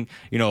saying,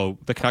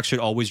 the Canucks should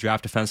always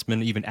draft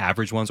defensemen, even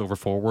average ones over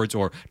forwards,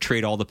 or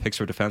trade all the picks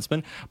for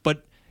defensemen.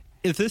 But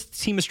if this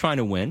team is trying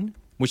to win,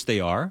 which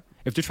they are,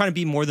 if they're trying to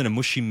be more than a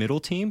mushy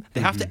middle team,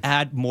 they have to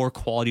add more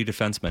quality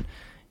defensemen.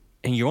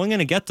 And you're only going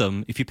to get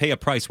them if you pay a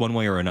price one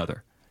way or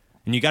another.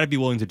 And you got to be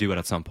willing to do it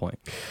at some point.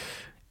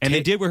 And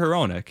they did with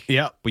Hronek.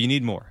 Yeah. But you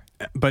need more.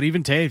 But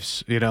even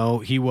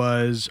Toews, he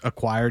was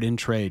acquired in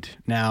trade.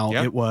 Now,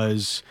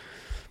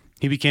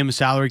 he became a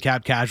salary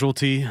cap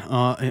casualty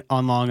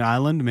on Long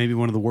Island. Maybe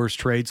one of the worst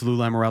trades Lou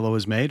Lamoriello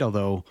has made,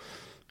 although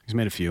he's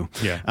made a few.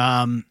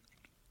 Yeah.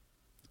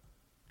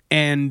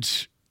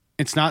 And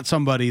it's not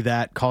somebody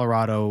that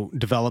Colorado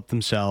developed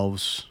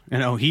themselves.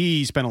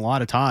 He spent a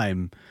lot of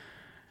time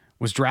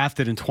was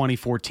drafted in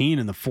 2014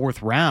 in the 4th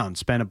round,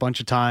 spent a bunch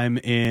of time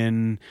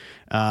in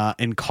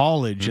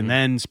college, and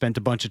then spent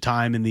a bunch of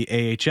time in the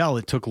AHL.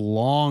 It took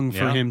long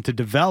for him to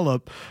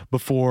develop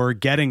before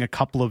getting a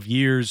couple of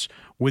years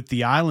with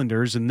the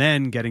Islanders and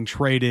then getting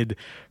traded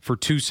for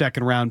 2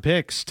 second-round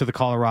picks to the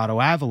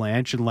Colorado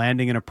Avalanche and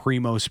landing in a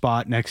primo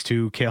spot next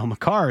to Cale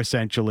Makar,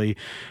 essentially.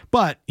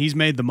 But he's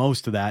made the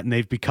most of that, and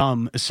they've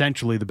become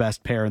essentially the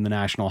best pair in the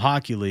National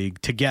Hockey League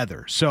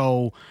together.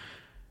 So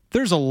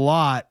there's a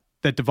lot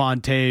that Devon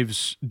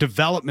Toews,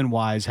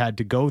 development-wise, had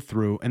to go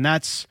through, and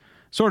that's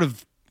sort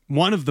of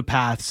one of the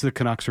paths the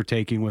Canucks are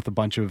taking with a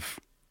bunch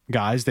of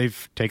guys.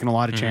 They've taken a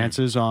lot of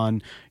chances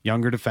on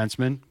younger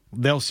defensemen.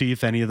 They'll see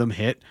if any of them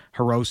hit.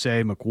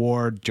 Hirose,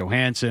 McWard,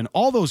 Johansson,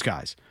 all those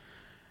guys.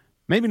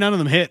 Maybe none of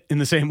them hit in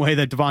the same way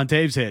that Devon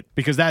Toews hit,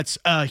 because that's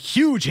a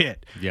huge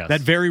hit. Yes.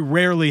 That very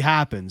rarely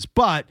happens,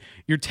 but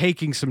you're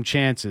taking some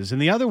chances.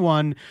 And the other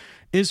one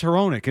is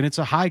Hronek, and it's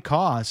a high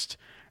cost.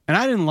 And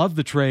I didn't love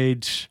the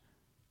trade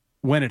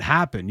when it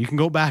happened. You can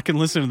go back and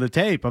listen to the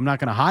tape. I'm not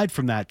going to hide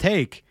from that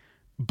take.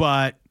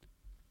 But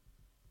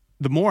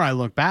the more I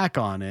look back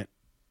on it,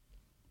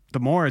 the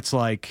more it's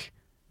like,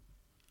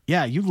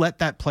 yeah, you let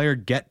that player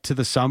get to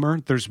the summer.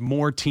 There's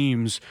more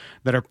teams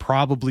that are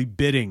probably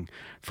bidding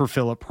for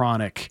Filip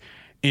Hronek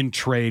in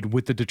trade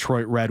with the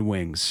Detroit Red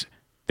Wings.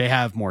 They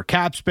have more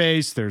cap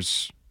space.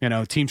 There's,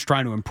 teams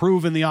trying to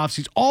improve in the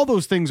offseason. All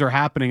those things are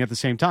happening at the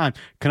same time.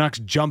 Canucks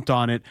jumped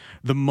on it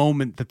the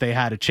moment that they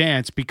had a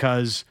chance,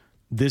 because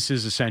this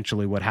is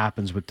essentially what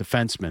happens with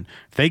defensemen.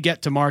 If they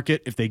get to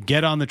market, if they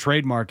get on the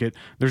trade market,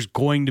 there's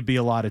going to be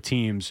a lot of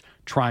teams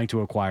trying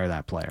to acquire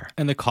that player.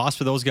 And the cost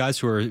for those guys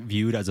who are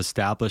viewed as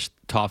established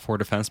top 4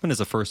 defensemen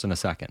is a first and a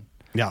second.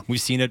 Yeah.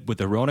 We've seen it with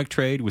the Hronek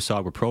trade. We saw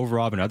it with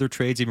Provorov and other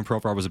trades. Even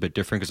Provorov was a bit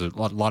different because there's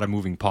a lot of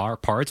moving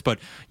parts. But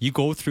you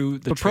go through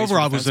the trades. But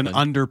Provorov was an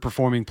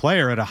underperforming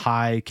player at a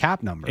high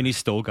cap number. And he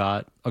still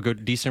got a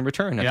good, decent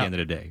return at the end of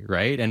the day,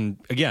 right? And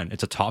again,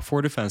 it's a top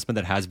 4 defenseman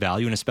that has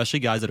value, and especially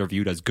guys that are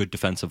viewed as good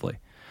defensively.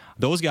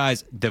 Those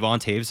guys, Devon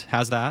Toews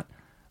has that.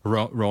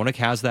 Hronek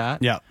has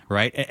that. Yeah.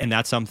 Right? And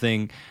that's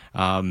something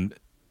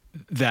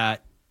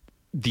that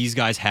these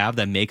guys have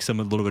that makes them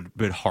a little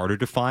bit harder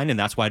to find, and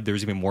that's why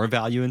there's even more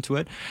value into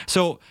it.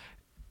 So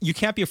you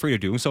can't be afraid of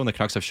doing so, and the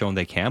Canucks have shown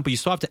they can, but you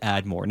still have to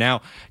add more.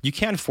 Now, you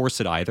can't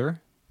force it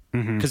either,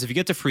 because if you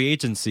get to free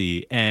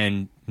agency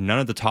and none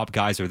of the top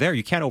guys are there,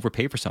 you can't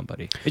overpay for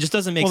somebody. It just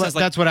doesn't make sense.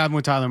 That's what happened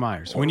with Tyler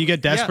Myers. When you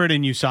get desperate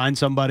and you sign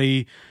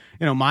somebody,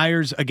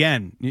 Myers,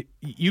 again,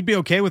 you'd be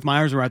okay with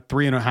Myers around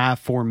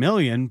 $3.5-4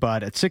 million,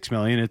 but at $6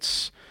 million,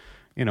 it's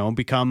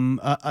become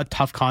a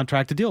tough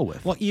contract to deal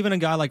with. Well, even a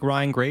guy like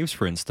Ryan Graves,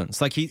 for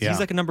instance, like he's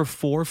like a number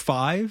 4 or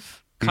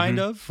 5, kind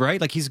of, right?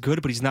 Like he's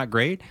good, but he's not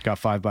great. Got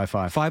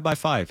 5x5.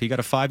 5x5. He got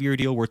a 5-year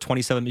deal worth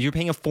 $27 million. You're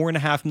paying a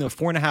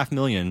 $4.5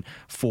 million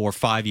for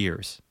 5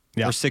 years.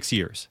 Yeah. Or 6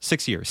 years.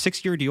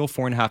 6-year deal,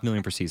 $4.5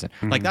 million per season.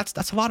 Like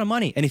that's a lot of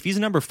money. And if he's a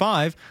number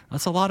 5,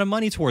 that's a lot of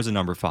money towards a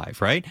number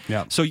 5, right?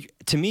 Yeah. So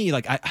to me,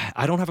 like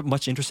I don't have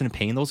much interest in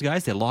paying those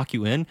guys. They lock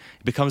you in.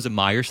 It becomes a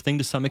Myers thing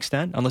to some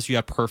extent, unless you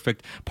have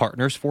perfect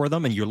partners for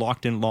them and you're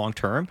locked in long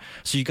term.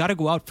 So you got to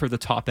go out for the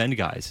top end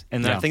guys.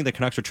 And I think the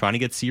Canucks are trying to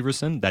get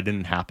Severson. That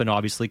didn't happen.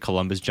 Obviously,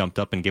 Columbus jumped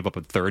up and gave up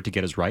a third to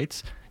get his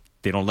rights.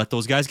 They don't let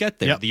those guys get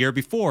there. Yep. The year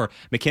before,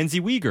 Mackenzie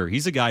Weegar,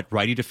 he's a guy,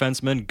 righty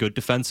defenseman, good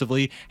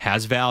defensively,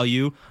 has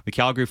value. The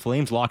Calgary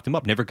Flames locked him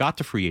up, never got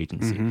to free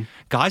agency.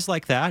 Guys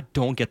like that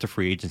don't get to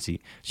free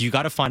agency. So you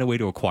got to find a way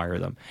to acquire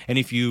them. And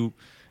if you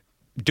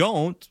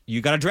don't,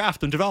 you got to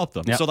draft them, develop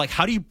them. Yep. So, like,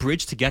 how do you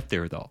bridge to get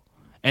there, though?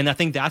 And I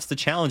think that's the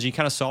challenge. You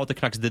kind of saw what the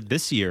Canucks did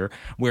this year,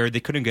 where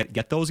they couldn't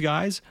get those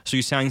guys. So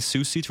you signed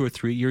Soucy to a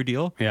 3-year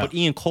deal. Yeah. But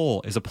Ian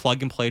Cole is a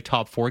plug-and-play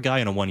top 4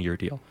 guy on a 1-year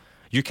deal.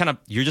 You're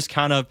just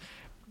kind of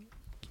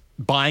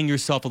buying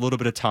yourself a little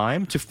bit of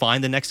time to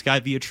find the next guy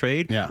via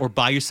trade, or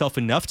buy yourself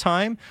enough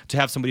time to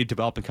have somebody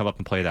develop and come up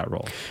and play that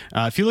role.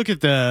 If you look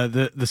at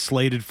the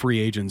slated free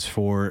agents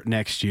for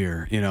next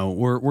year,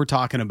 we're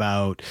talking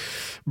about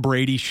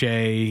Brady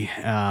Shea,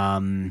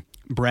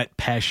 Brett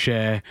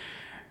Pesce,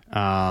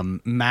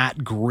 Matt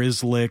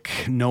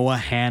Grzelcyk,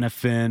 Noah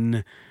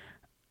Hannafin,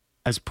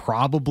 as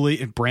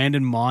probably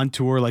Brandon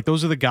Montour. Like,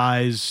 those are the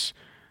guys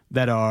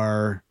that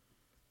are,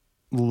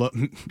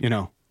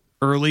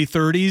 early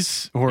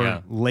 30s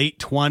or late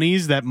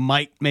 20s that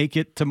might make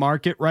it to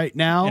market right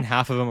now. And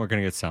half of them are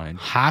going to get signed.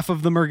 Half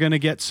of them are going to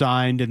get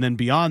signed. And then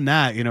beyond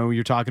that,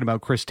 you're talking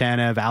about Chris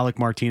Tanev, Alec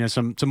Martinez,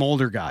 some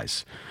older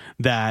guys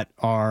that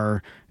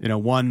are,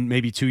 1,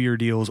 maybe 2-year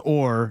deals.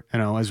 Or,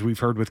 as we've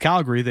heard with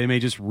Calgary, they may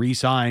just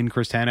re-sign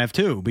Chris Tanev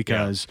too,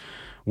 because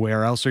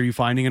where else are you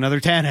finding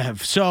another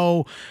Tanev?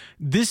 So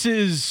this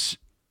is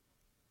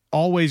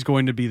always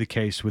going to be the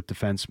case with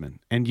defensemen,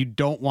 and you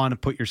don't want to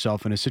put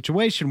yourself in a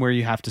situation where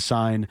you have to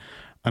sign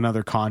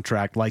another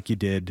contract like you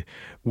did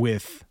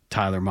with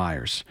Tyler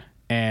Myers,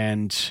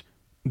 and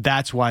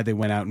that's why they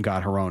went out and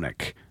got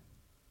Hronek.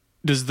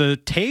 Does the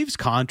Toews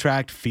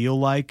contract feel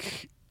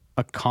like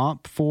a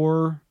comp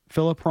for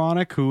Filip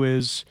Hronek, who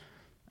is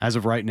as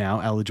of right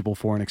now, eligible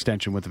for an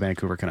extension with the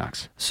Vancouver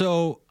Canucks?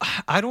 So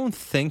I don't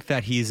think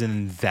that he's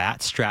in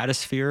that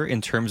stratosphere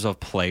in terms of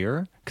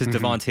player, because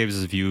Devon Taves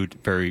is viewed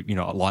very,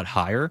 a lot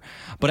higher.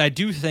 But I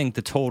do think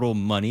the total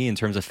money in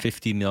terms of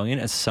 $50 million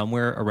is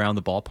somewhere around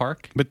the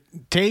ballpark. But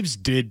Taves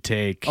did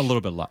take a little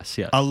bit less,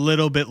 yes. A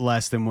little bit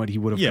less than what he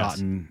would have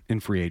gotten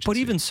in free agency. But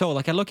even so,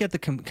 I look at the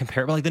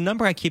comparable, the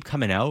number I keep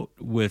coming out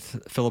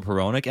with Filip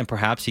Hronek, and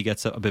perhaps he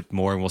gets a bit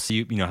more, and we'll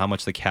see, how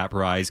much the cap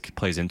rise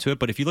plays into it.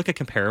 But if you look at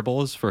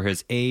comparables for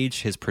his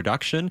age, his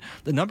production,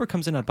 the number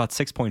comes in at about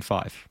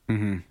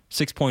 6.5.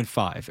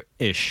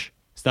 6.5-ish.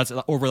 So that's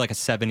over a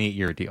 7-8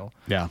 year deal.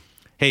 Yeah.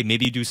 Hey,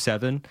 maybe you do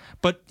 7.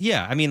 But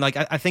yeah,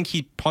 I think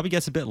he probably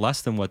gets a bit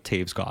less than what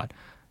Taves got.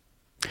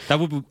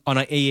 That would be, on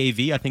an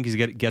AAV, I think he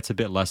gets a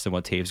bit less than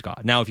what Taves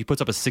got. Now, if he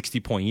puts up a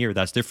 60-point year,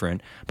 that's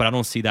different. But I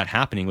don't see that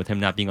happening with him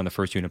not being on the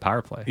first unit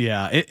power play.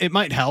 Yeah, it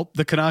might help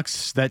the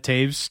Canucks that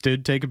Taves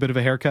did take a bit of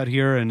a haircut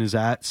here and is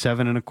at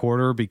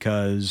 7.25,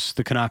 because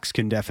the Canucks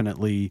can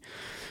definitely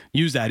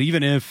use that.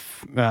 Even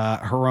if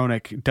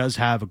Hronek does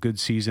have a good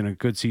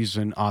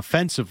season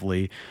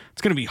offensively,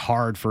 it's going to be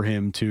hard for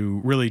him to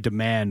really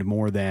demand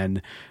more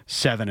than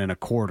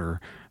 7.25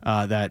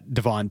 that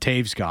Devon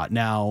Taves got.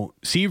 Now,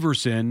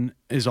 Severson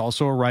is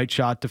also a right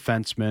shot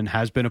defenseman,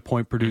 has been a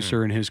point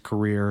producer in his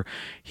career.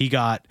 He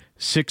got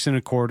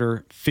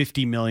 6.25,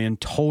 $50 million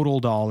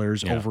total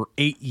dollars over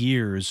 8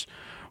 years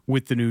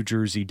with the New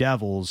Jersey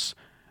Devils.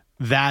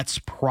 That's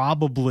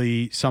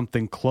probably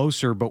something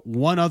closer. But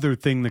one other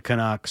thing the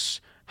Canucks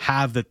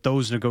have that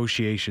those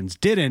negotiations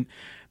didn't,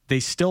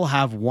 they still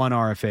have one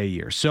RFA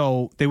year.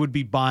 So they would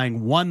be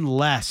buying one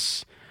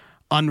less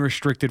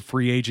unrestricted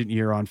free agent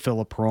year on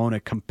Filip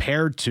Hronek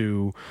compared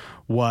to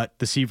what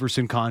the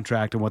Severson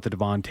contract and what the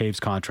Devon Taves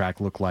contract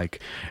look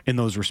like in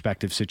those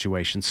respective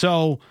situations.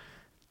 So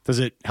does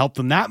it help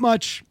them that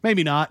much?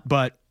 Maybe not,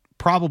 but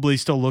probably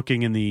still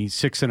looking in the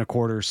 6.25,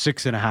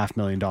 $6.5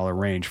 million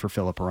range for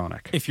Filip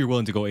Hronek. If you're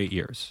willing to go 8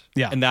 years.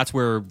 Yeah. And that's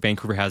where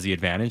Vancouver has the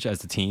advantage as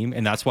the team.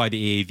 And that's why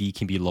the AAV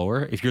can be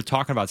lower. If you're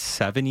talking about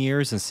 7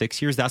 years and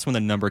 6 years, that's when the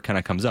number kind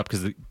of comes up.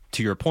 Because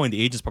to your point,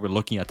 the agent's probably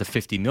looking at the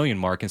 50 million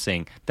mark and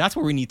saying, that's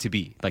where we need to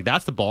be.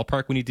 That's the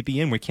ballpark we need to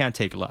be in. We can't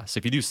take less.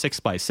 If you do 6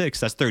 by 6,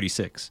 that's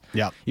 36.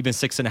 Yeah. Even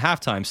 6.5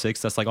 times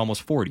 6, that's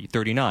almost 40,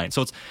 39.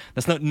 So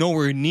that's not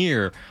nowhere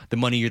near the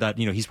money that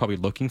he's probably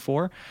looking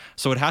for.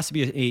 So it has to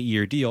be an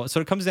 8-year deal. So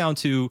it comes down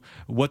to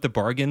what the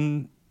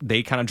bargain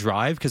they kind of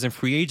drive. Because in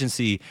free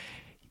agency,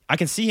 I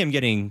can see him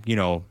getting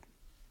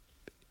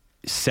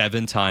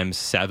 7 times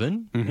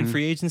 7 in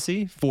free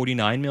agency,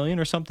 49 million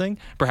or something.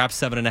 Perhaps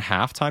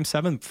 7.5 times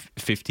 7,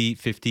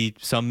 50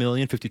 some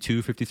million,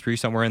 52, 53,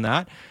 somewhere in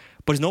that.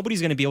 But nobody's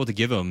going to be able to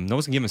give him, no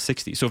one's going to give him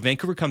 60. So if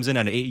Vancouver comes in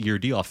at an 8-year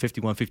deal at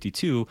 51,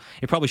 52,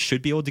 it probably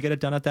should be able to get it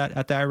done at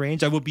that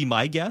range. That would be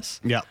my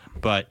guess. Yeah.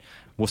 But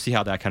we'll see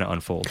how that kind of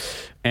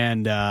unfolds.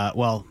 And,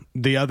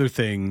 the other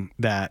thing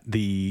that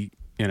the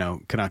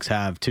Canucks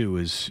have too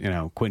is,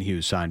 Quinn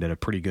Hughes signed at a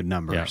pretty good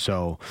number. Yeah.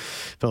 So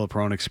Filip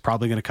Hronek's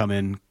probably going to come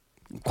in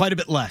quite a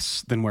bit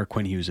less than where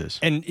Quinn Hughes is.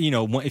 And,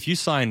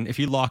 if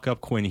you lock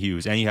up Quinn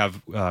Hughes and you have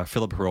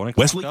Filip Hronek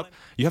locked up,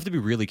 you have to be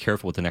really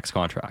careful with the next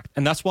contract.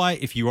 And that's why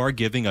if you are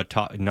giving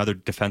another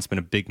defenseman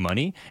a big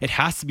money, it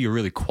has to be a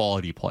really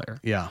quality player.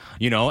 Yeah.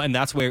 And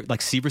that's where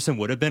Severson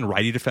would have been,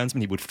 righty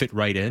defenseman. He would fit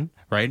right in,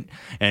 right?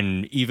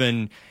 And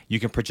even you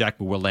can project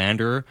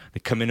Willander, they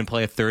come in and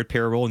play a third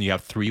pair role and you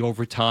have 3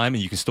 overtime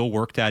and you can still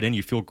work that in.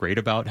 You feel great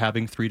about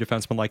having 3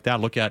 defensemen like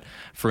that. Look at,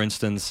 for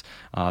instance,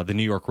 the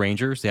New York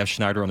Rangers. They have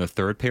Schneider on the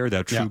third pair, they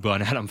have Trouba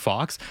and Adam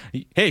Fox.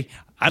 Hey,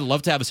 I'd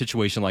love to have a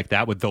situation like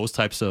that with those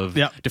types of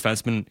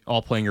defensemen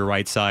all playing your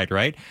right side,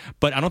 right?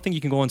 But I don't think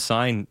you can go and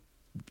sign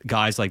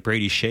guys like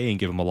Brady Shea and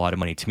give them a lot of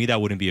money. To me,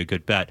 that wouldn't be a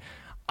good bet.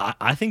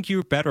 I think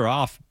you're better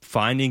off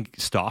finding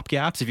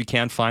stopgaps if you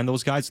can't find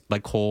those guys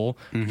like Cole.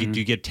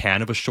 You get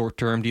Tan of a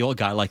short-term deal, a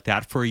guy like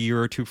that for a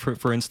year or two,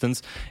 for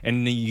instance,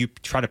 and then you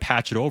try to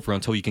patch it over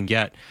until you can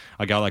get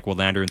a guy like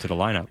Willander into the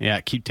lineup.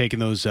 Yeah, keep taking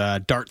those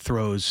dart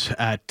throws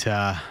at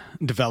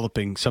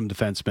developing some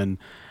defensemen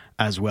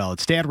as well.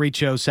 It's Dan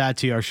Riccio,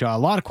 Satyar Shah. A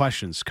lot of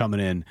questions coming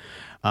in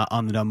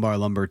on the Dunbar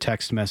Lumber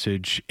text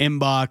message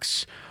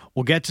inbox.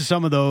 We'll get to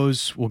some of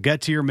those. We'll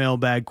get to your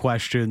mailbag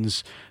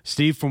questions.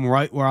 Steve from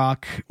White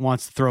Rock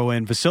wants to throw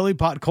in Vasily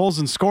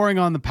Podkolzin scoring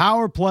on the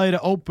power play to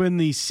open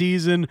the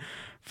season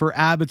for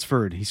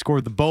Abbotsford. He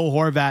scored the Bo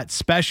Horvat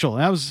special.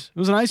 It was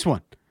a nice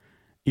one.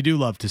 You do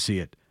love to see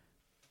it.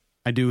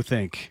 I do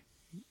think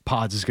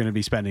Pods is going to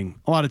be spending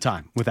a lot of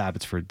time with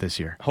Abbotsford this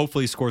year.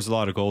 Hopefully he scores a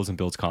lot of goals and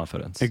builds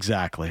confidence.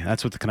 Exactly.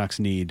 That's what the Canucks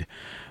need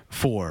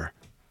for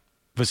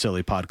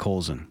Vasily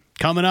Podkolzin.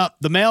 Coming up,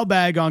 the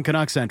mailbag on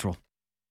Canuck Central.